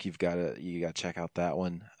 I think you got to check out that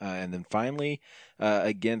one. And then finally,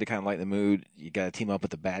 again, to kind of lighten the mood, you got to team up with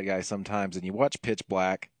the bad guy sometimes, and you watch Pitch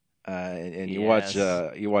Black, and you watch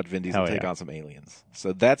Vin Diesel take on some aliens.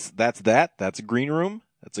 So that's that. That's a Green Room.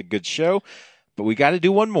 That's a good show. But we got to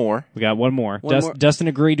do one more. We got one more. Dustin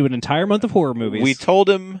agreed to an entire month of horror movies. We told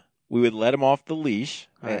him we would let him off the leash,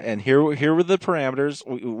 right. And here were the parameters.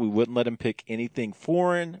 We wouldn't let him pick anything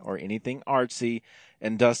foreign or anything artsy.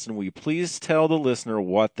 And Dustin, will you please tell the listener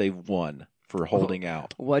what they've won for holding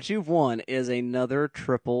out? What you've won is another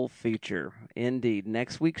triple feature. Indeed.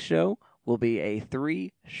 Next week's show will be a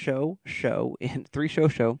three-show show in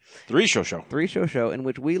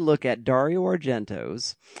which we look at Dario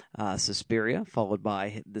Argento's Suspiria, followed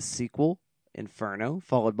by the sequel, Inferno,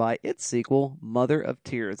 followed by its sequel, Mother of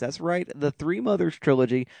Tears. That's right, the Three Mothers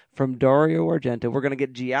trilogy from Dario Argento. We're going to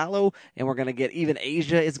get Giallo, and we're going to get even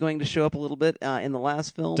Asia is going to show up a little bit in the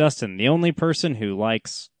last film. Dustin, the only person who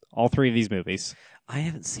likes all three of these movies. I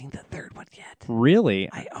haven't seen the third one yet. Really?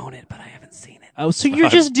 I own it, but I haven't seen it. Oh, so you're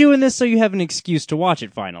just doing this so you have an excuse to watch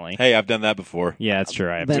it finally. Hey, I've done that before. Yeah, that's true.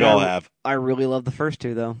 I have But We all have. I really love the first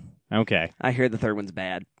two, though. Okay. I hear the third one's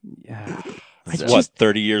bad. Yeah. What,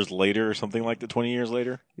 30 years later or something like that? 20 years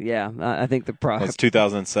later? Yeah, I think the That's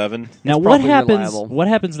 2007. Now, It's what probably happens? reliable. What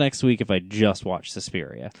happens next week if I just watch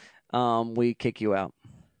Suspiria? we kick you out.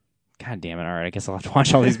 God damn it! All right, I guess I'll have to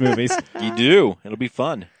watch all these movies. You do. It'll be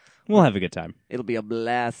fun. We'll have a good time. It'll be a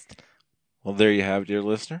blast. Well, there you have it, dear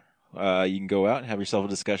listener. You can go out and have yourself a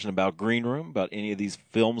discussion about Green Room, about any of these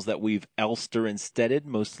films that we've elsed or insteaded,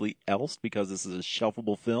 mostly elsed because this is a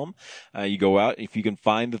shelfable film. You go out, if you can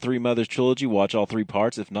find the Three Mothers trilogy, watch all three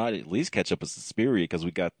parts. If not, at least catch up with Suspiria because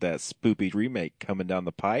we got that spoopy remake coming down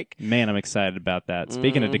the pike. Man, I'm excited about that.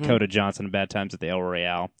 Speaking of Dakota Johnson and Bad Times at the El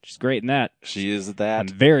Royale, she's great in that. She is that. I'm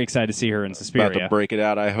very excited to see her in About Suspiria. to break it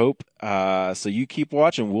out, I hope. So you keep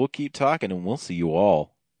watching, we'll keep talking, and we'll see you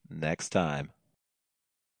all next time.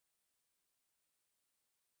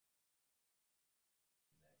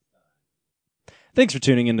 Thanks for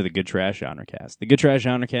tuning into the Good Trash Genrecast. The Good Trash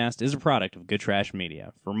Genrecast is a product of Good Trash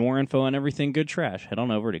Media. For more info on everything Good Trash, head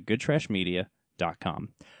on over to goodtrashmedia.com.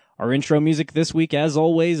 Our intro music this week, as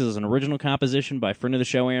always, is an original composition by friend of the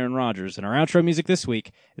show, Aaron Rodgers, and our outro music this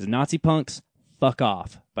week is Nazi Punk's Fuck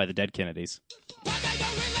Off by the Dead Kennedys.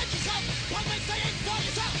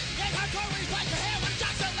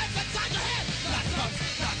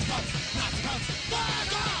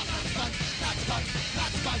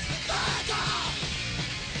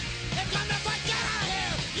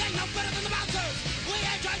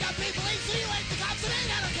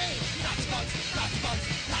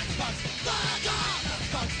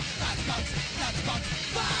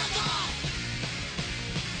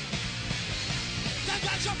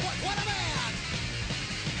 What a man!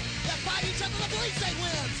 They fight each other, the police state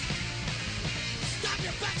wins! Stop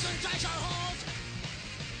your backs and trash our holes!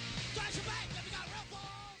 Trash your back!